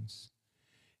Prince.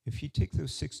 If you take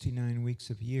those 69 weeks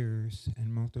of years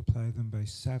and multiply them by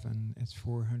 7, it's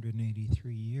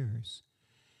 483 years.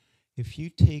 If you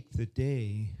take the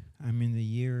day, I mean the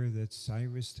year that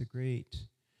Cyrus the Great,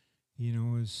 you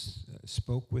know,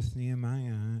 spoke with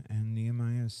Nehemiah, and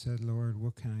Nehemiah said, Lord,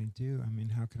 what can I do? I mean,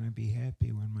 how can I be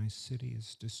happy when my city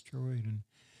is destroyed?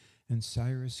 And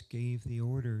Cyrus gave the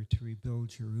order to rebuild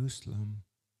Jerusalem.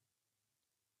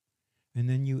 And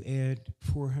then you add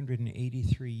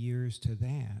 483 years to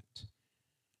that,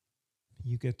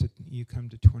 you come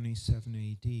to 27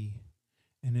 AD.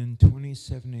 And in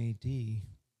 27 AD,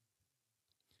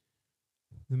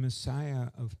 the Messiah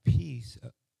of peace,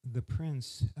 the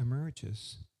Prince,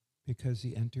 emerges because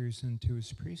he enters into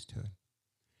his priesthood.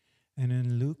 And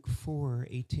in Luke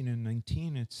 4:18 and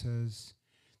 19, it says,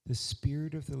 the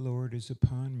Spirit of the Lord is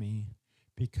upon me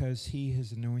because he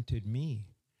has anointed me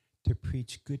to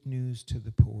preach good news to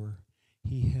the poor.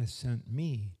 He has sent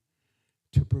me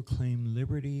to proclaim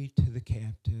liberty to the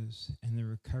captives and the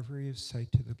recovery of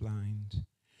sight to the blind,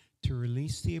 to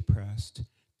release the oppressed,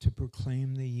 to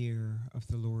proclaim the year of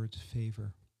the Lord's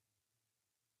favor.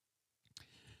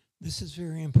 This is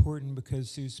very important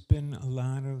because there's been a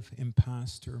lot of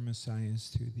imposter messiahs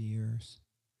through the years.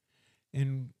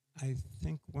 And I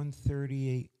think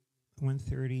 130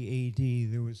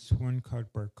 AD, there was one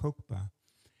called Bar Kokhba.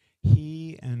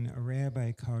 He and a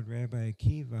rabbi called Rabbi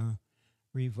Akiva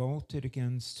revolted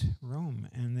against Rome,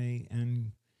 and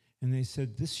they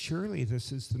said, surely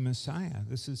this is the Messiah.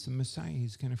 This is the Messiah.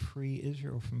 He's going to free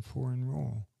Israel from foreign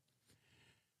rule.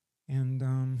 And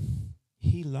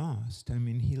he lost. I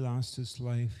mean, he lost his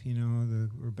life. You know, the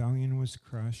rebellion was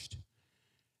crushed,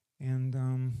 and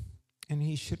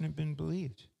he shouldn't have been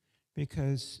believed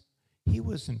because he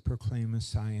wasn't proclaimed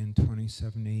Messiah in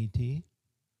 27 AD.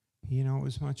 You know, it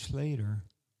was much later.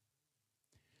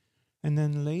 And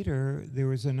then later, there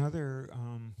was another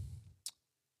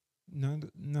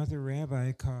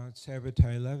rabbi called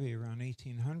Sabbatai Levi around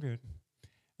 1800.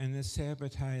 And this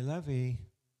Sabbatai Levi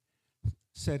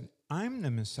said, I'm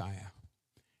the Messiah.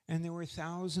 And there were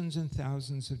thousands and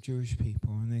thousands of Jewish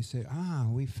people. And they said,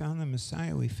 we found the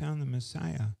Messiah, we found the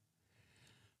Messiah.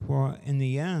 Well, in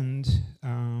the end,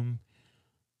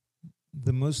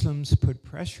 the Muslims put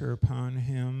pressure upon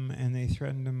him and they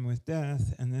threatened him with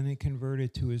death, and then he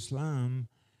converted to Islam,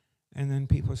 and then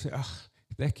people say,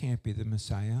 that can't be the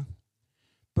Messiah.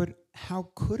 But how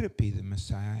could it be the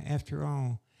Messiah? After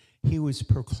all, he was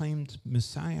proclaimed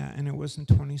Messiah, and it wasn't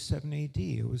 27 AD,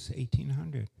 it was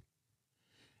 1800.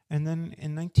 And then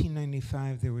in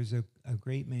 1995, there was a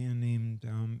great man named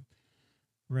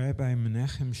Rabbi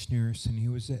Menachem Schneerson. He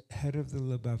was the head of the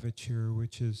Lubavitcher,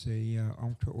 which is a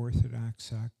ultra-Orthodox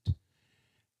sect.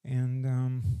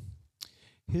 And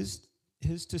his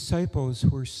disciples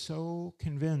were so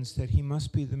convinced that he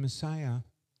must be the Messiah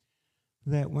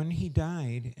that when he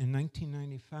died in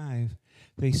 1995,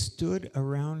 they stood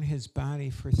around his body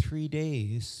for 3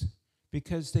 days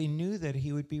because they knew that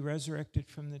he would be resurrected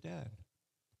from the dead.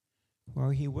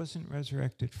 Well, he wasn't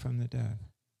resurrected from the dead.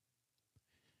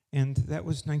 And that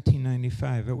was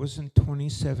 1995. It wasn't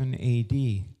 27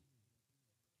 AD.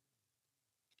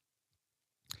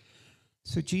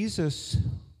 So Jesus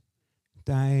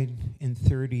died in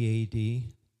 30 AD.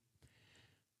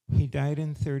 He died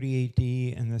in 30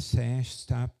 AD, and the sash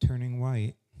stopped turning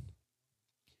white.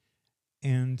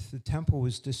 And the temple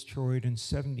was destroyed in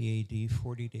 70 AD,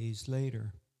 40 days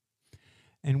later.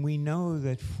 And we know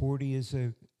that 40 is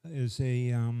a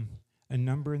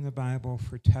number in the Bible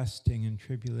for testing and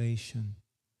tribulation.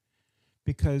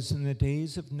 Because in the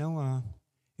days of Noah,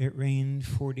 it rained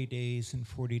 40 days and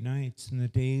 40 nights. In the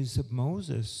days of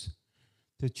Moses,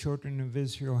 the children of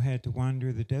Israel had to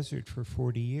wander the desert for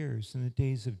 40 years. In the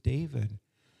days of David,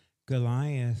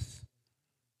 Goliath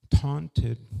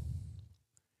taunted,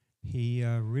 he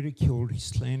ridiculed, he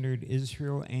slandered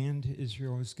Israel and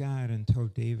Israel's God until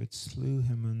David slew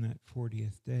him on that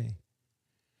 40th day.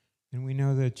 And we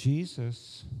know that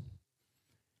Jesus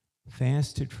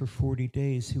fasted for 40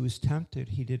 days. He was tempted.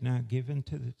 He did not give in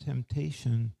to the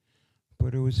temptation,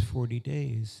 but it was 40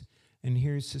 days. And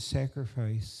here's the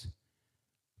sacrifice.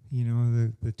 You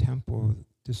know, the temple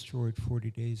destroyed 40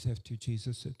 days after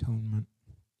Jesus' atonement.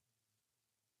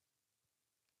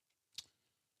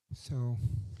 So,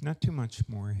 not too much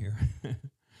more here.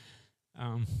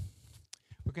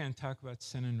 We're going to talk about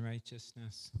sin and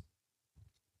righteousness.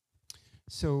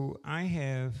 So, I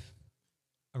have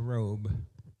a robe.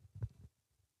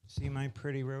 See my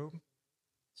pretty robe?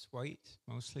 It's white,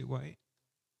 mostly white.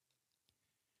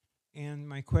 And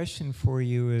my question for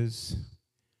you is,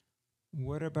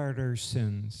 what about our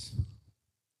sins?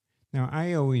 Now,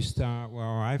 I always thought,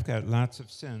 well, I've got lots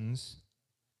of sins,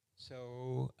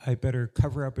 so I better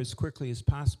cover up as quickly as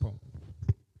possible.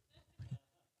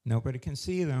 Nobody can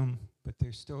see them, but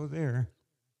they're still there.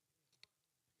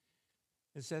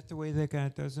 Is that the way that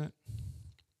God does it?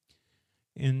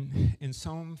 In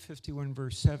Psalm 51,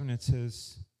 verse 7, it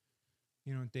says,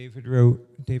 you know, David wrote,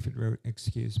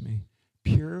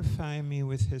 purify me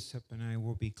with hyssop and I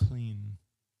will be clean.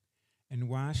 And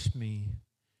wash me,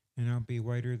 and I'll be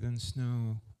whiter than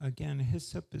snow. Again,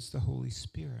 hyssop is the Holy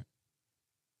Spirit.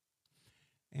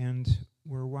 And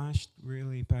we're washed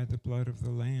really by the blood of the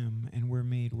Lamb, and we're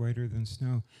made whiter than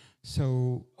snow.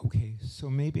 So, okay, so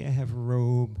maybe I have a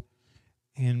robe,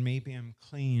 and maybe I'm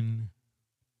clean.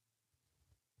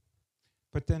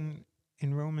 But then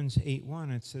in Romans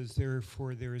 8:1, it says,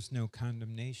 therefore there is no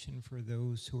condemnation for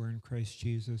those who are in Christ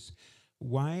Jesus.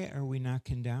 Why are we not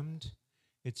condemned?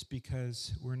 It's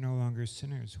because we're no longer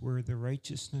sinners. We're the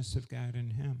righteousness of God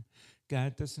in him.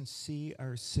 God doesn't see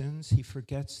our sins. He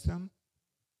forgets them.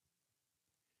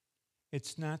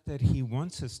 It's not that he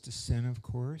wants us to sin, of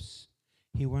course.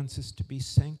 He wants us to be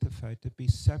sanctified, to be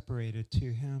separated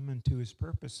to him and to his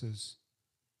purposes.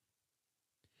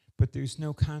 But there's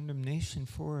no condemnation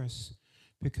for us,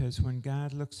 because when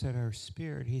God looks at our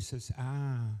spirit, he says,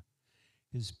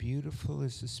 as beautiful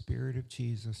as the Spirit of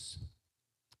Jesus.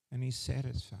 And he's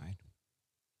satisfied.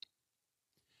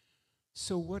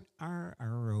 So what are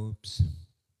our robes?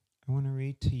 I want to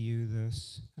read to you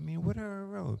this. I mean, what are our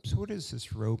robes? What is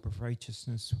this robe of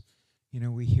righteousness,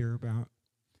 we hear about?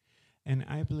 And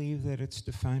I believe that it's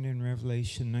defined in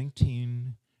Revelation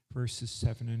 19, verses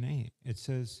 7 and 8. It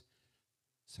says,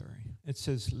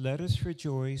 let us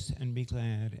rejoice and be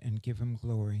glad and give him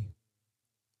glory.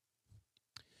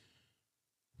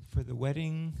 For the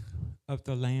wedding of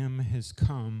the Lamb has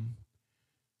come,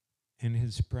 and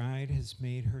his bride has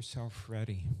made herself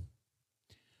ready.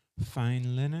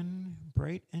 Fine linen,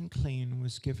 bright and clean,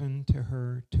 was given to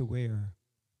her to wear.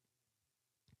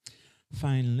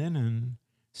 Fine linen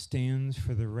stands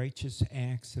for the righteous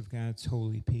acts of God's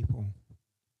holy people.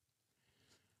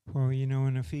 Well,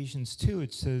 in Ephesians 2,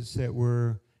 it says that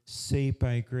we're saved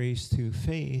by grace through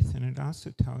faith, and it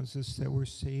also tells us that we're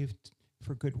saved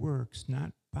for good works,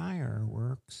 not by our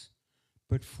works,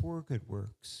 but for good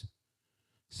works.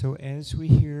 So as we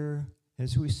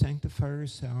sanctify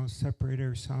ourselves, separate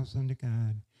ourselves unto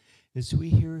God, as we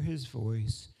hear his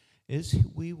voice, as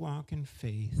we walk in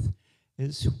faith,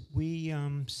 as we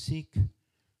seek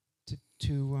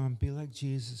to be like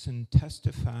Jesus and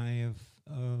testify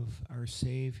of our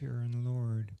Savior and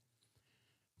Lord,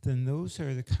 then those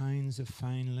are the kinds of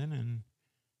fine linen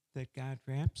that God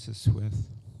wraps us with.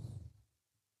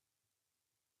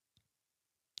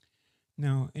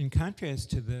 Now, in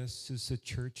contrast to this is the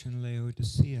church in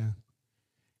Laodicea.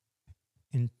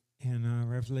 In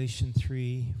Revelation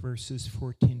 3, verses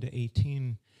 14 to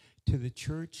 18, to the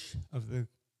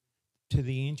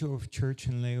angel of church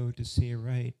in Laodicea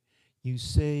write, you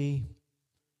say,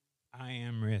 I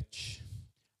am rich.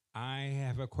 I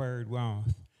have acquired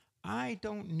wealth. I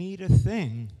don't need a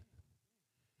thing.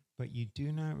 But you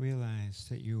do not realize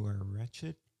that you are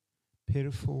wretched,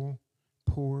 pitiful,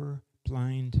 poor,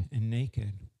 blind, and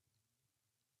naked.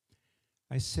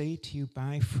 I say to you,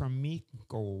 buy from me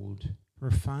gold,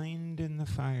 refined in the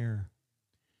fire,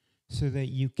 so that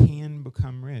you can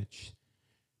become rich.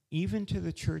 Even to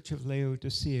the church of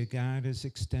Laodicea, God is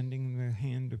extending the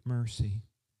hand of mercy,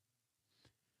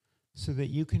 so that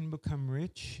you can become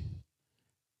rich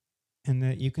and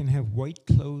that you can have white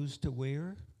clothes to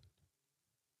wear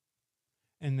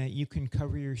and that you can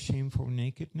cover your shameful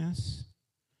nakedness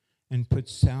and put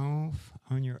salve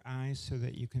on your eyes so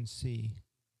that you can see.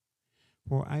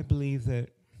 Well, I believe that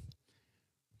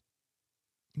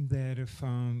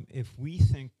if we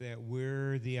think that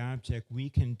we're the object, we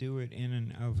can do it in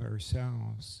and of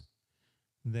ourselves.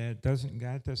 God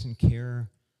doesn't care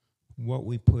what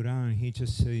we put on. He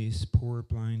just says poor,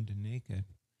 blind, and naked.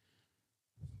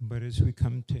 But as we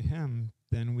come to him,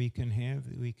 then we can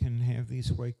have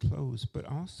these white clothes. But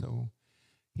also,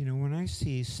 when I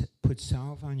see put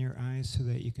salve on your eyes so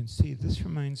that you can see, this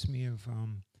reminds me of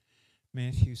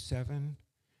Matthew 7,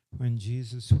 when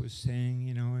Jesus was saying,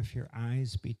 if your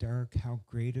eyes be dark, how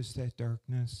great is that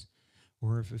darkness?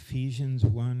 Or of Ephesians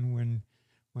 1,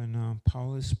 when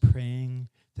Paul is praying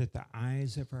that the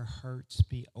eyes of our hearts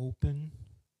be open.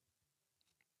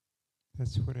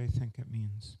 That's what I think it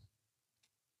means.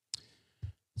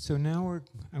 So now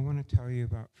I want to tell you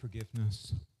about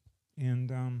forgiveness.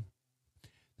 And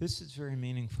this is very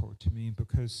meaningful to me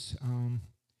because,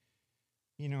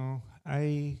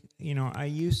 I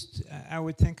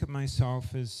would think of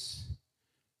myself as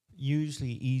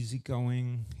usually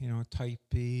easygoing, type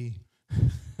B.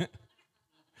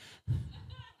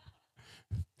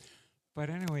 But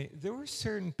anyway, there were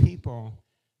certain people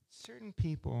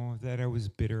that I was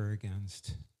bitter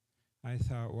against. I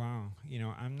thought, wow,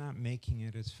 I'm not making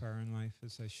it as far in life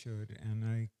as I should, and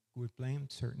I would blame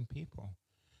certain people.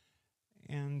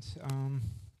 And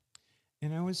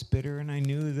I was bitter, and I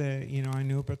knew that, I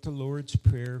knew about the Lord's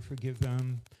Prayer, forgive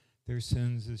them their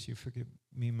sins as you forgive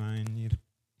me mine,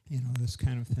 this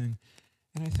kind of thing.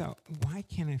 And I thought, why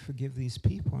can't I forgive these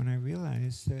people? And I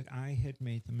realized that I had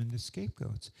made them into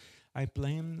scapegoats. I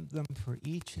blamed them for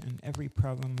each and every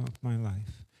problem of my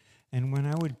life. And when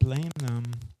I would blame them,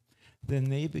 then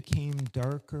they became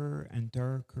darker and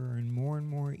darker and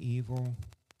more evil.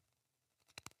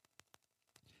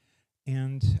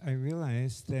 And I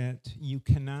realized that you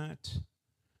cannot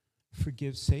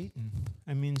forgive Satan.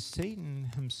 I mean,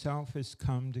 Satan himself has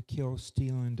come to kill,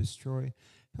 steal, and destroy.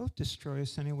 He'll destroy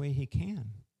us any way he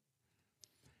can.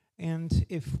 And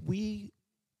if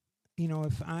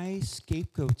I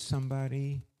scapegoat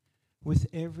somebody with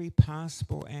every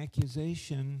possible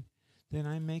accusation, then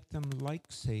I make them like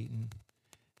Satan.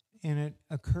 And it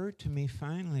occurred to me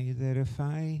finally that if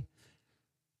I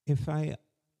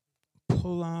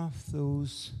pull off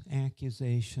those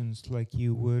accusations like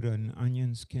you would an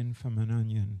onion skin from an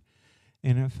onion,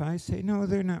 and if I say, no,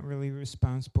 they're not really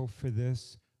responsible for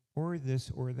this or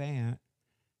that,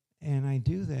 and I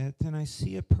do that, then I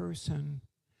see a person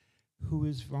who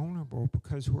is vulnerable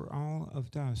because we're all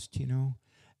of dust,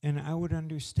 and I would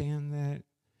understand that,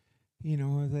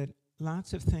 that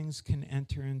lots of things can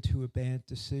enter into a bad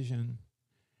decision.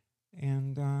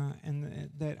 And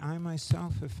that I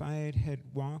myself, if I had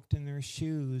walked in their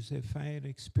shoes, if I had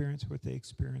experienced what they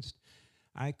experienced,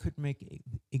 I could make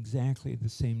exactly the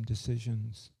same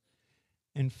decisions.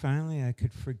 And finally, I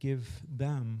could forgive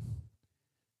them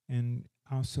and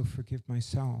also forgive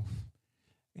myself.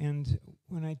 And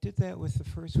when I did that with the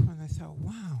first one, I thought,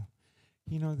 wow,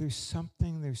 there's some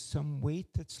weight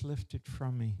that's lifted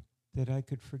from me that I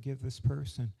could forgive this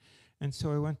person. And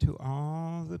so I went to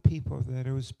all the people that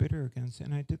I was bitter against,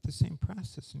 and I did the same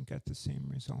process and got the same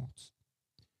results.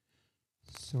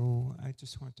 So I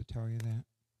just want to tell you that.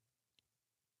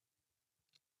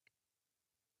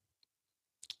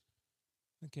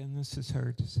 Again, this is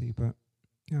hard to see, but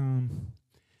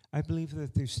I believe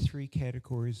that there's 3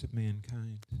 categories of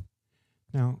mankind.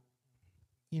 Now,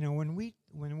 when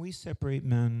we separate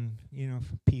men,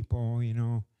 from people,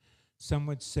 some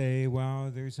would say, well,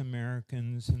 there's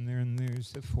Americans and then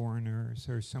there's the foreigners,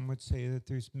 or some would say that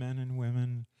there's men and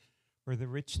women, or the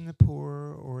rich and the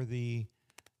poor, or the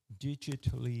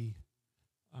digitally,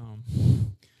 um,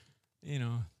 you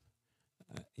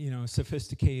know,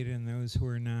 sophisticated and those who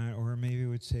are not, or maybe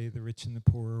would say the rich and the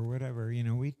poor or whatever.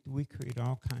 We create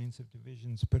all kinds of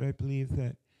divisions, but I believe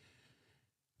that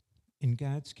in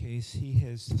God's case, he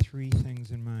has three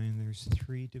things in mind. There's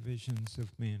three divisions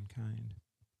of mankind.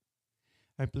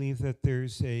 I believe that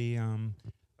there's a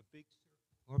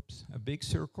big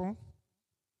circle,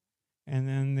 and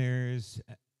then there's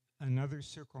another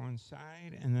circle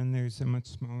inside, and then there's a much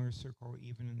smaller circle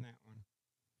even in that one.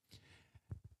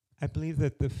 I believe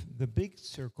that the big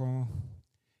circle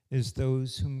is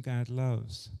those whom God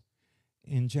loves.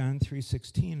 In John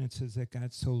 3:16, it says that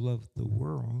God so loved the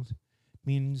world,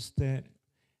 means that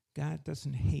God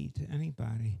doesn't hate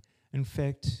anybody. In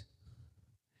fact,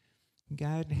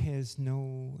 God has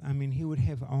he would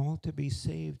have all to be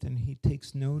saved, and he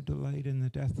takes no delight in the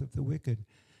death of the wicked.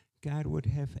 God would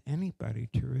have anybody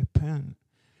to repent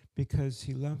because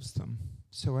he loves them.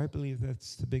 So I believe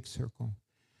that's the big circle.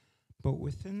 But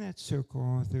within that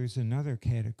circle, there's another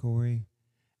category,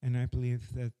 and I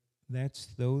believe that that's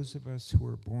those of us who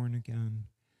are born again,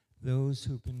 those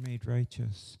who've been made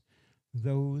righteous,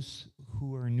 those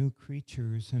who are new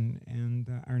creatures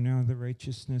and are now the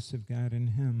righteousness of God in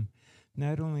him.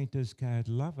 Not only does God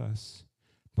love us,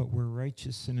 but we're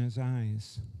righteous in his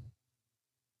eyes.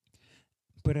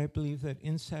 But I believe that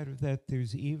inside of that,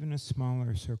 there's even a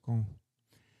smaller circle.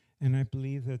 And I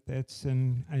believe that that's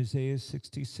in Isaiah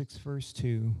 66, verse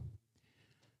 2,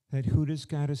 that who does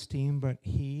God esteem but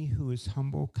he who is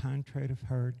humble, contrite of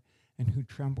heart, and who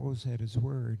trembles at his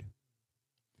word.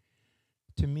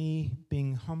 To me,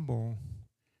 being humble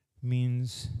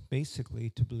means basically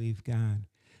to believe God.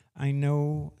 I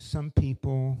know some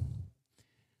people,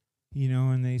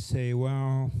 and they say,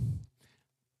 well,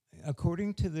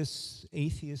 according to this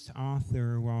atheist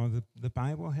author, the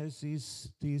Bible has these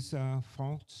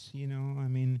faults,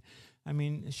 I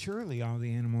mean, surely all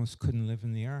the animals couldn't live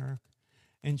in the ark,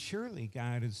 and surely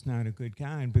God is not a good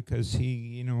God because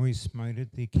he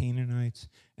smited the Canaanites,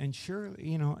 and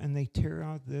surely, and they tear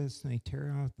out this and they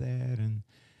tear out that,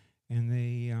 and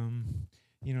they,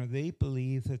 they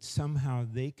believe that somehow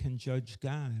they can judge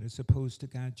God as opposed to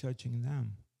God judging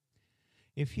them.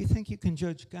 If you think you can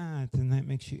judge God, then that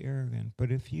makes you arrogant.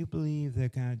 But if you believe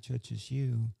that God judges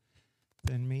you,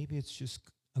 then maybe it's just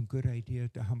a good idea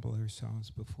to humble ourselves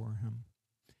before him.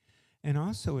 And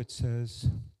also it says,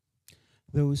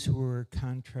 those who are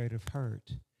contrite of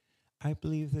heart. I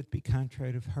believe that be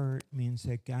contrite of heart means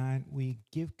that we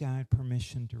give God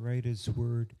permission to write his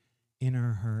word in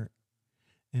our heart.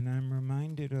 And I'm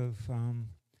reminded of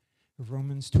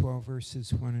Romans 12,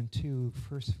 verses 1 and 2,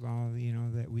 first of all,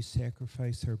 that we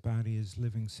sacrifice our body as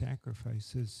living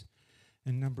sacrifices.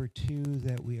 And number 2,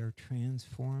 that we are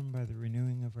transformed by the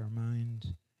renewing of our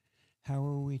mind. How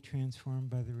are we transformed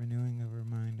by the renewing of our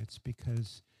mind? It's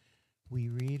because we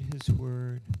read his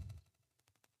word,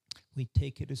 we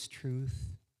take it as truth,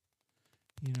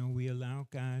 we allow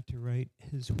God to write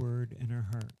his word in our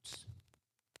hearts.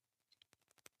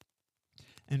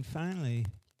 And finally,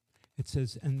 it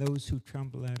says, and those who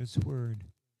tremble at his word.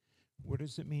 What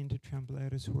does it mean to tremble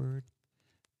at his word?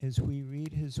 As we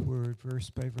read his word verse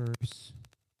by verse,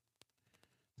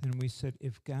 then we said,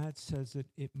 if God says it,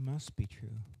 it must be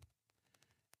true.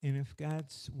 And if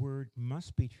God's word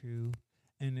must be true,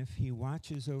 and if he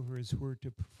watches over his word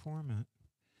to perform it,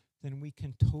 then we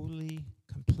can totally,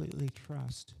 completely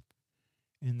trust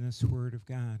in this word of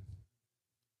God.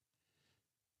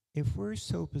 If we're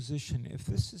so positioned, if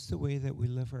this is the way that we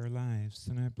live our lives,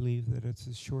 then I believe that it's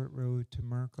a short road to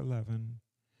Mark 11,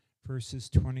 verses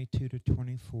 22 to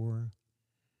 24.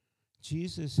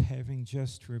 Jesus, having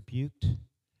just rebuked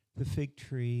the fig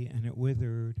tree and it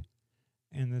withered,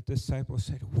 and the disciples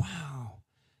said, wow.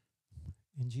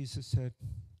 And Jesus said,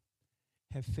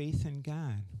 have faith in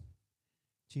God.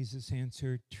 Jesus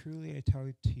answered, truly I tell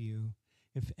it to you,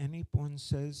 if anyone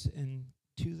says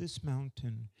to this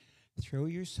mountain, throw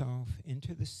yourself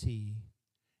into the sea,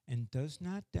 and does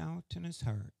not doubt in his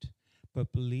heart,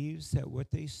 but believes that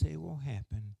what they say will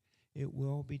happen, it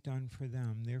will be done for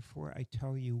them. Therefore, I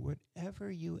tell you, whatever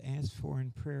you ask for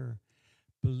in prayer,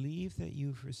 believe that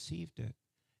you've received it,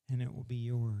 and it will be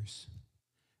yours.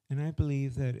 And I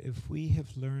believe that if we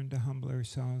have learned to humble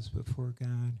ourselves before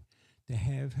God, to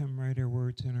have him write our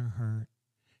words in our heart,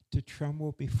 to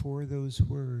tremble before those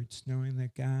words, knowing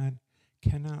that God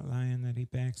cannot lie and that he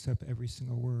backs up every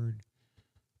single word,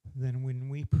 then when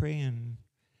we pray in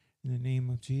the name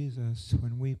of Jesus,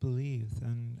 when we believe,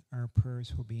 then our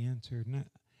prayers will be answered. And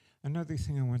another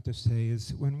thing I want to say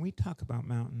is when we talk about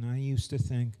mountain, I used to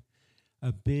think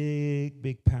a big,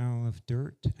 big pile of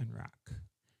dirt and rock.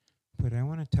 But I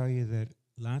want to tell you that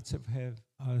lots of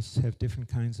us have different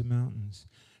kinds of mountains.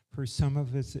 For some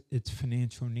of it's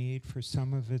financial need. For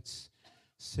some of it's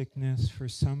sickness. For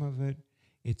some of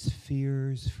it's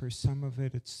fears. For some of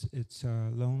it's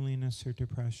loneliness or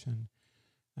depression.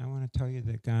 I want to tell you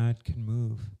that God can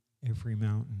move every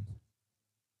mountain.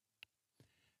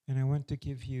 And I want to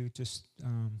give you just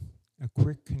a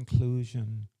quick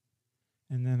conclusion,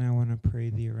 and then I want to pray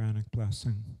the Aaronic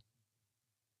blessing.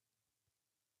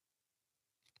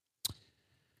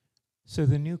 So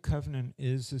the new covenant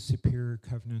is a superior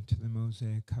covenant to the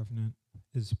Mosaic covenant.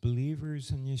 As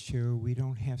believers in Yeshua, we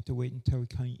don't have to wait until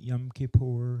Yom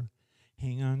Kippur,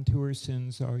 hang on to our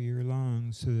sins all year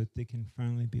long so that they can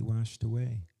finally be washed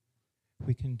away.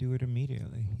 We can do it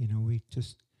immediately.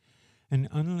 And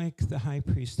unlike the high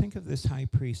priest, think of this high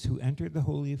priest who entered the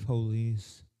Holy of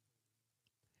Holies,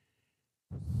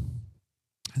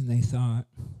 and they thought,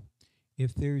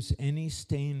 if there's any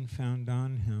stain found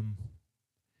on him,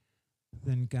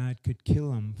 then God could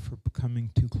kill him for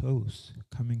coming too close.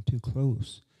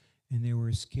 And they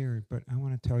were scared. But I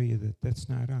want to tell you that that's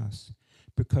not us,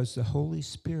 because the Holy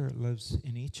Spirit lives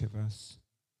in each of us.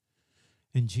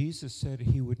 And Jesus said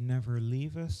he would never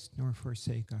leave us nor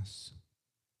forsake us.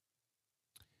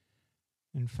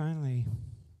 And finally,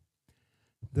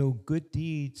 though good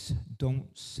deeds don't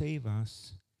save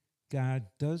us, God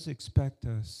does expect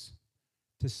us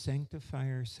to sanctify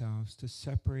ourselves, to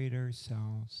separate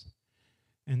ourselves,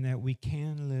 and that we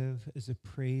can live as a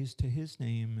praise to his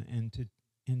name and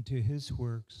to his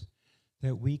works,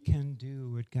 that we can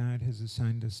do what God has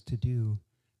assigned us to do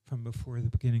from before the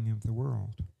beginning of the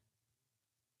world.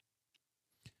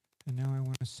 And now I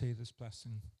want to say this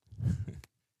blessing.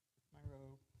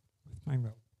 My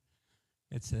robe.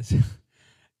 It says,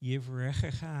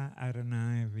 Yivrechecha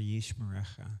Adonai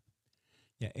v'yishmerecha.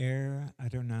 Ya'er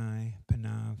Adonai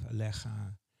panav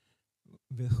alecha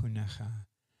v'chunecha.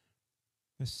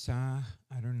 V'sah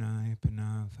Adonai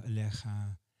panav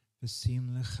alecha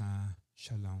v'sim lecha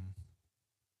shalom.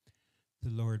 The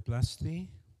Lord bless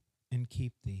thee and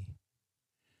keep thee.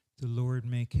 The Lord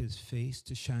make his face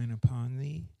to shine upon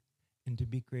thee and to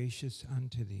be gracious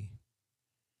unto thee.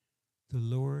 The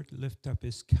Lord lift up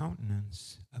his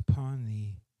countenance upon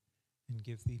thee and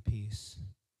give thee peace.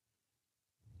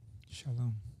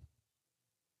 Shalom.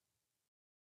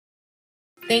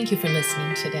 Thank you for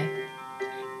listening today.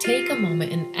 Take a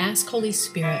moment and ask Holy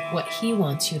Spirit what he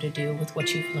wants you to do with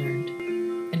what you've learned.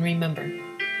 And remember,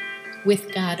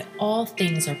 with God, all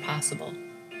things are possible.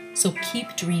 So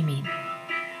keep dreaming,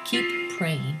 keep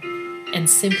praying, and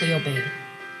simply obey.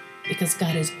 Because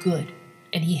God is good,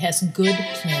 and he has good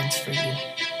plans for you.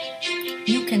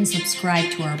 You can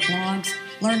subscribe to our blogs,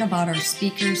 learn about our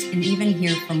speakers, and even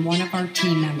hear from one of our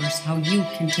team members how you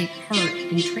can take part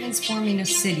in transforming a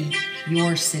city,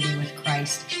 your city with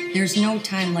Christ. There's no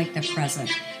time like the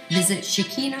present. Visit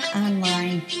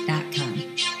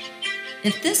ShekinahOnline.com.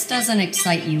 If this doesn't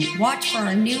excite you, watch for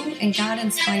our new and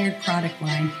God-inspired product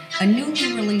line, a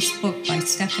newly released book by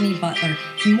Stephanie Butler,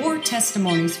 and more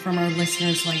testimonies from our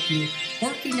listeners like you,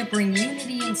 working to bring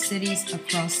unity in cities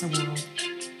across the world.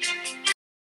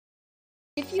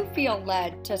 If you feel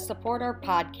led to support our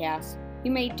podcast, you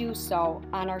may do so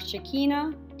on our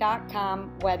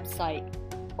Shekinah.com website.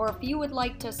 Or if you would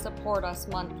like to support us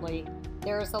monthly,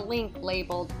 there is a link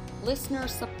labeled Listener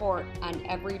Support on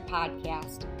every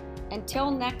podcast. Until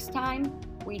next time,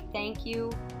 we thank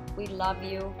you, we love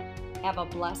you, have a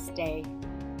blessed day.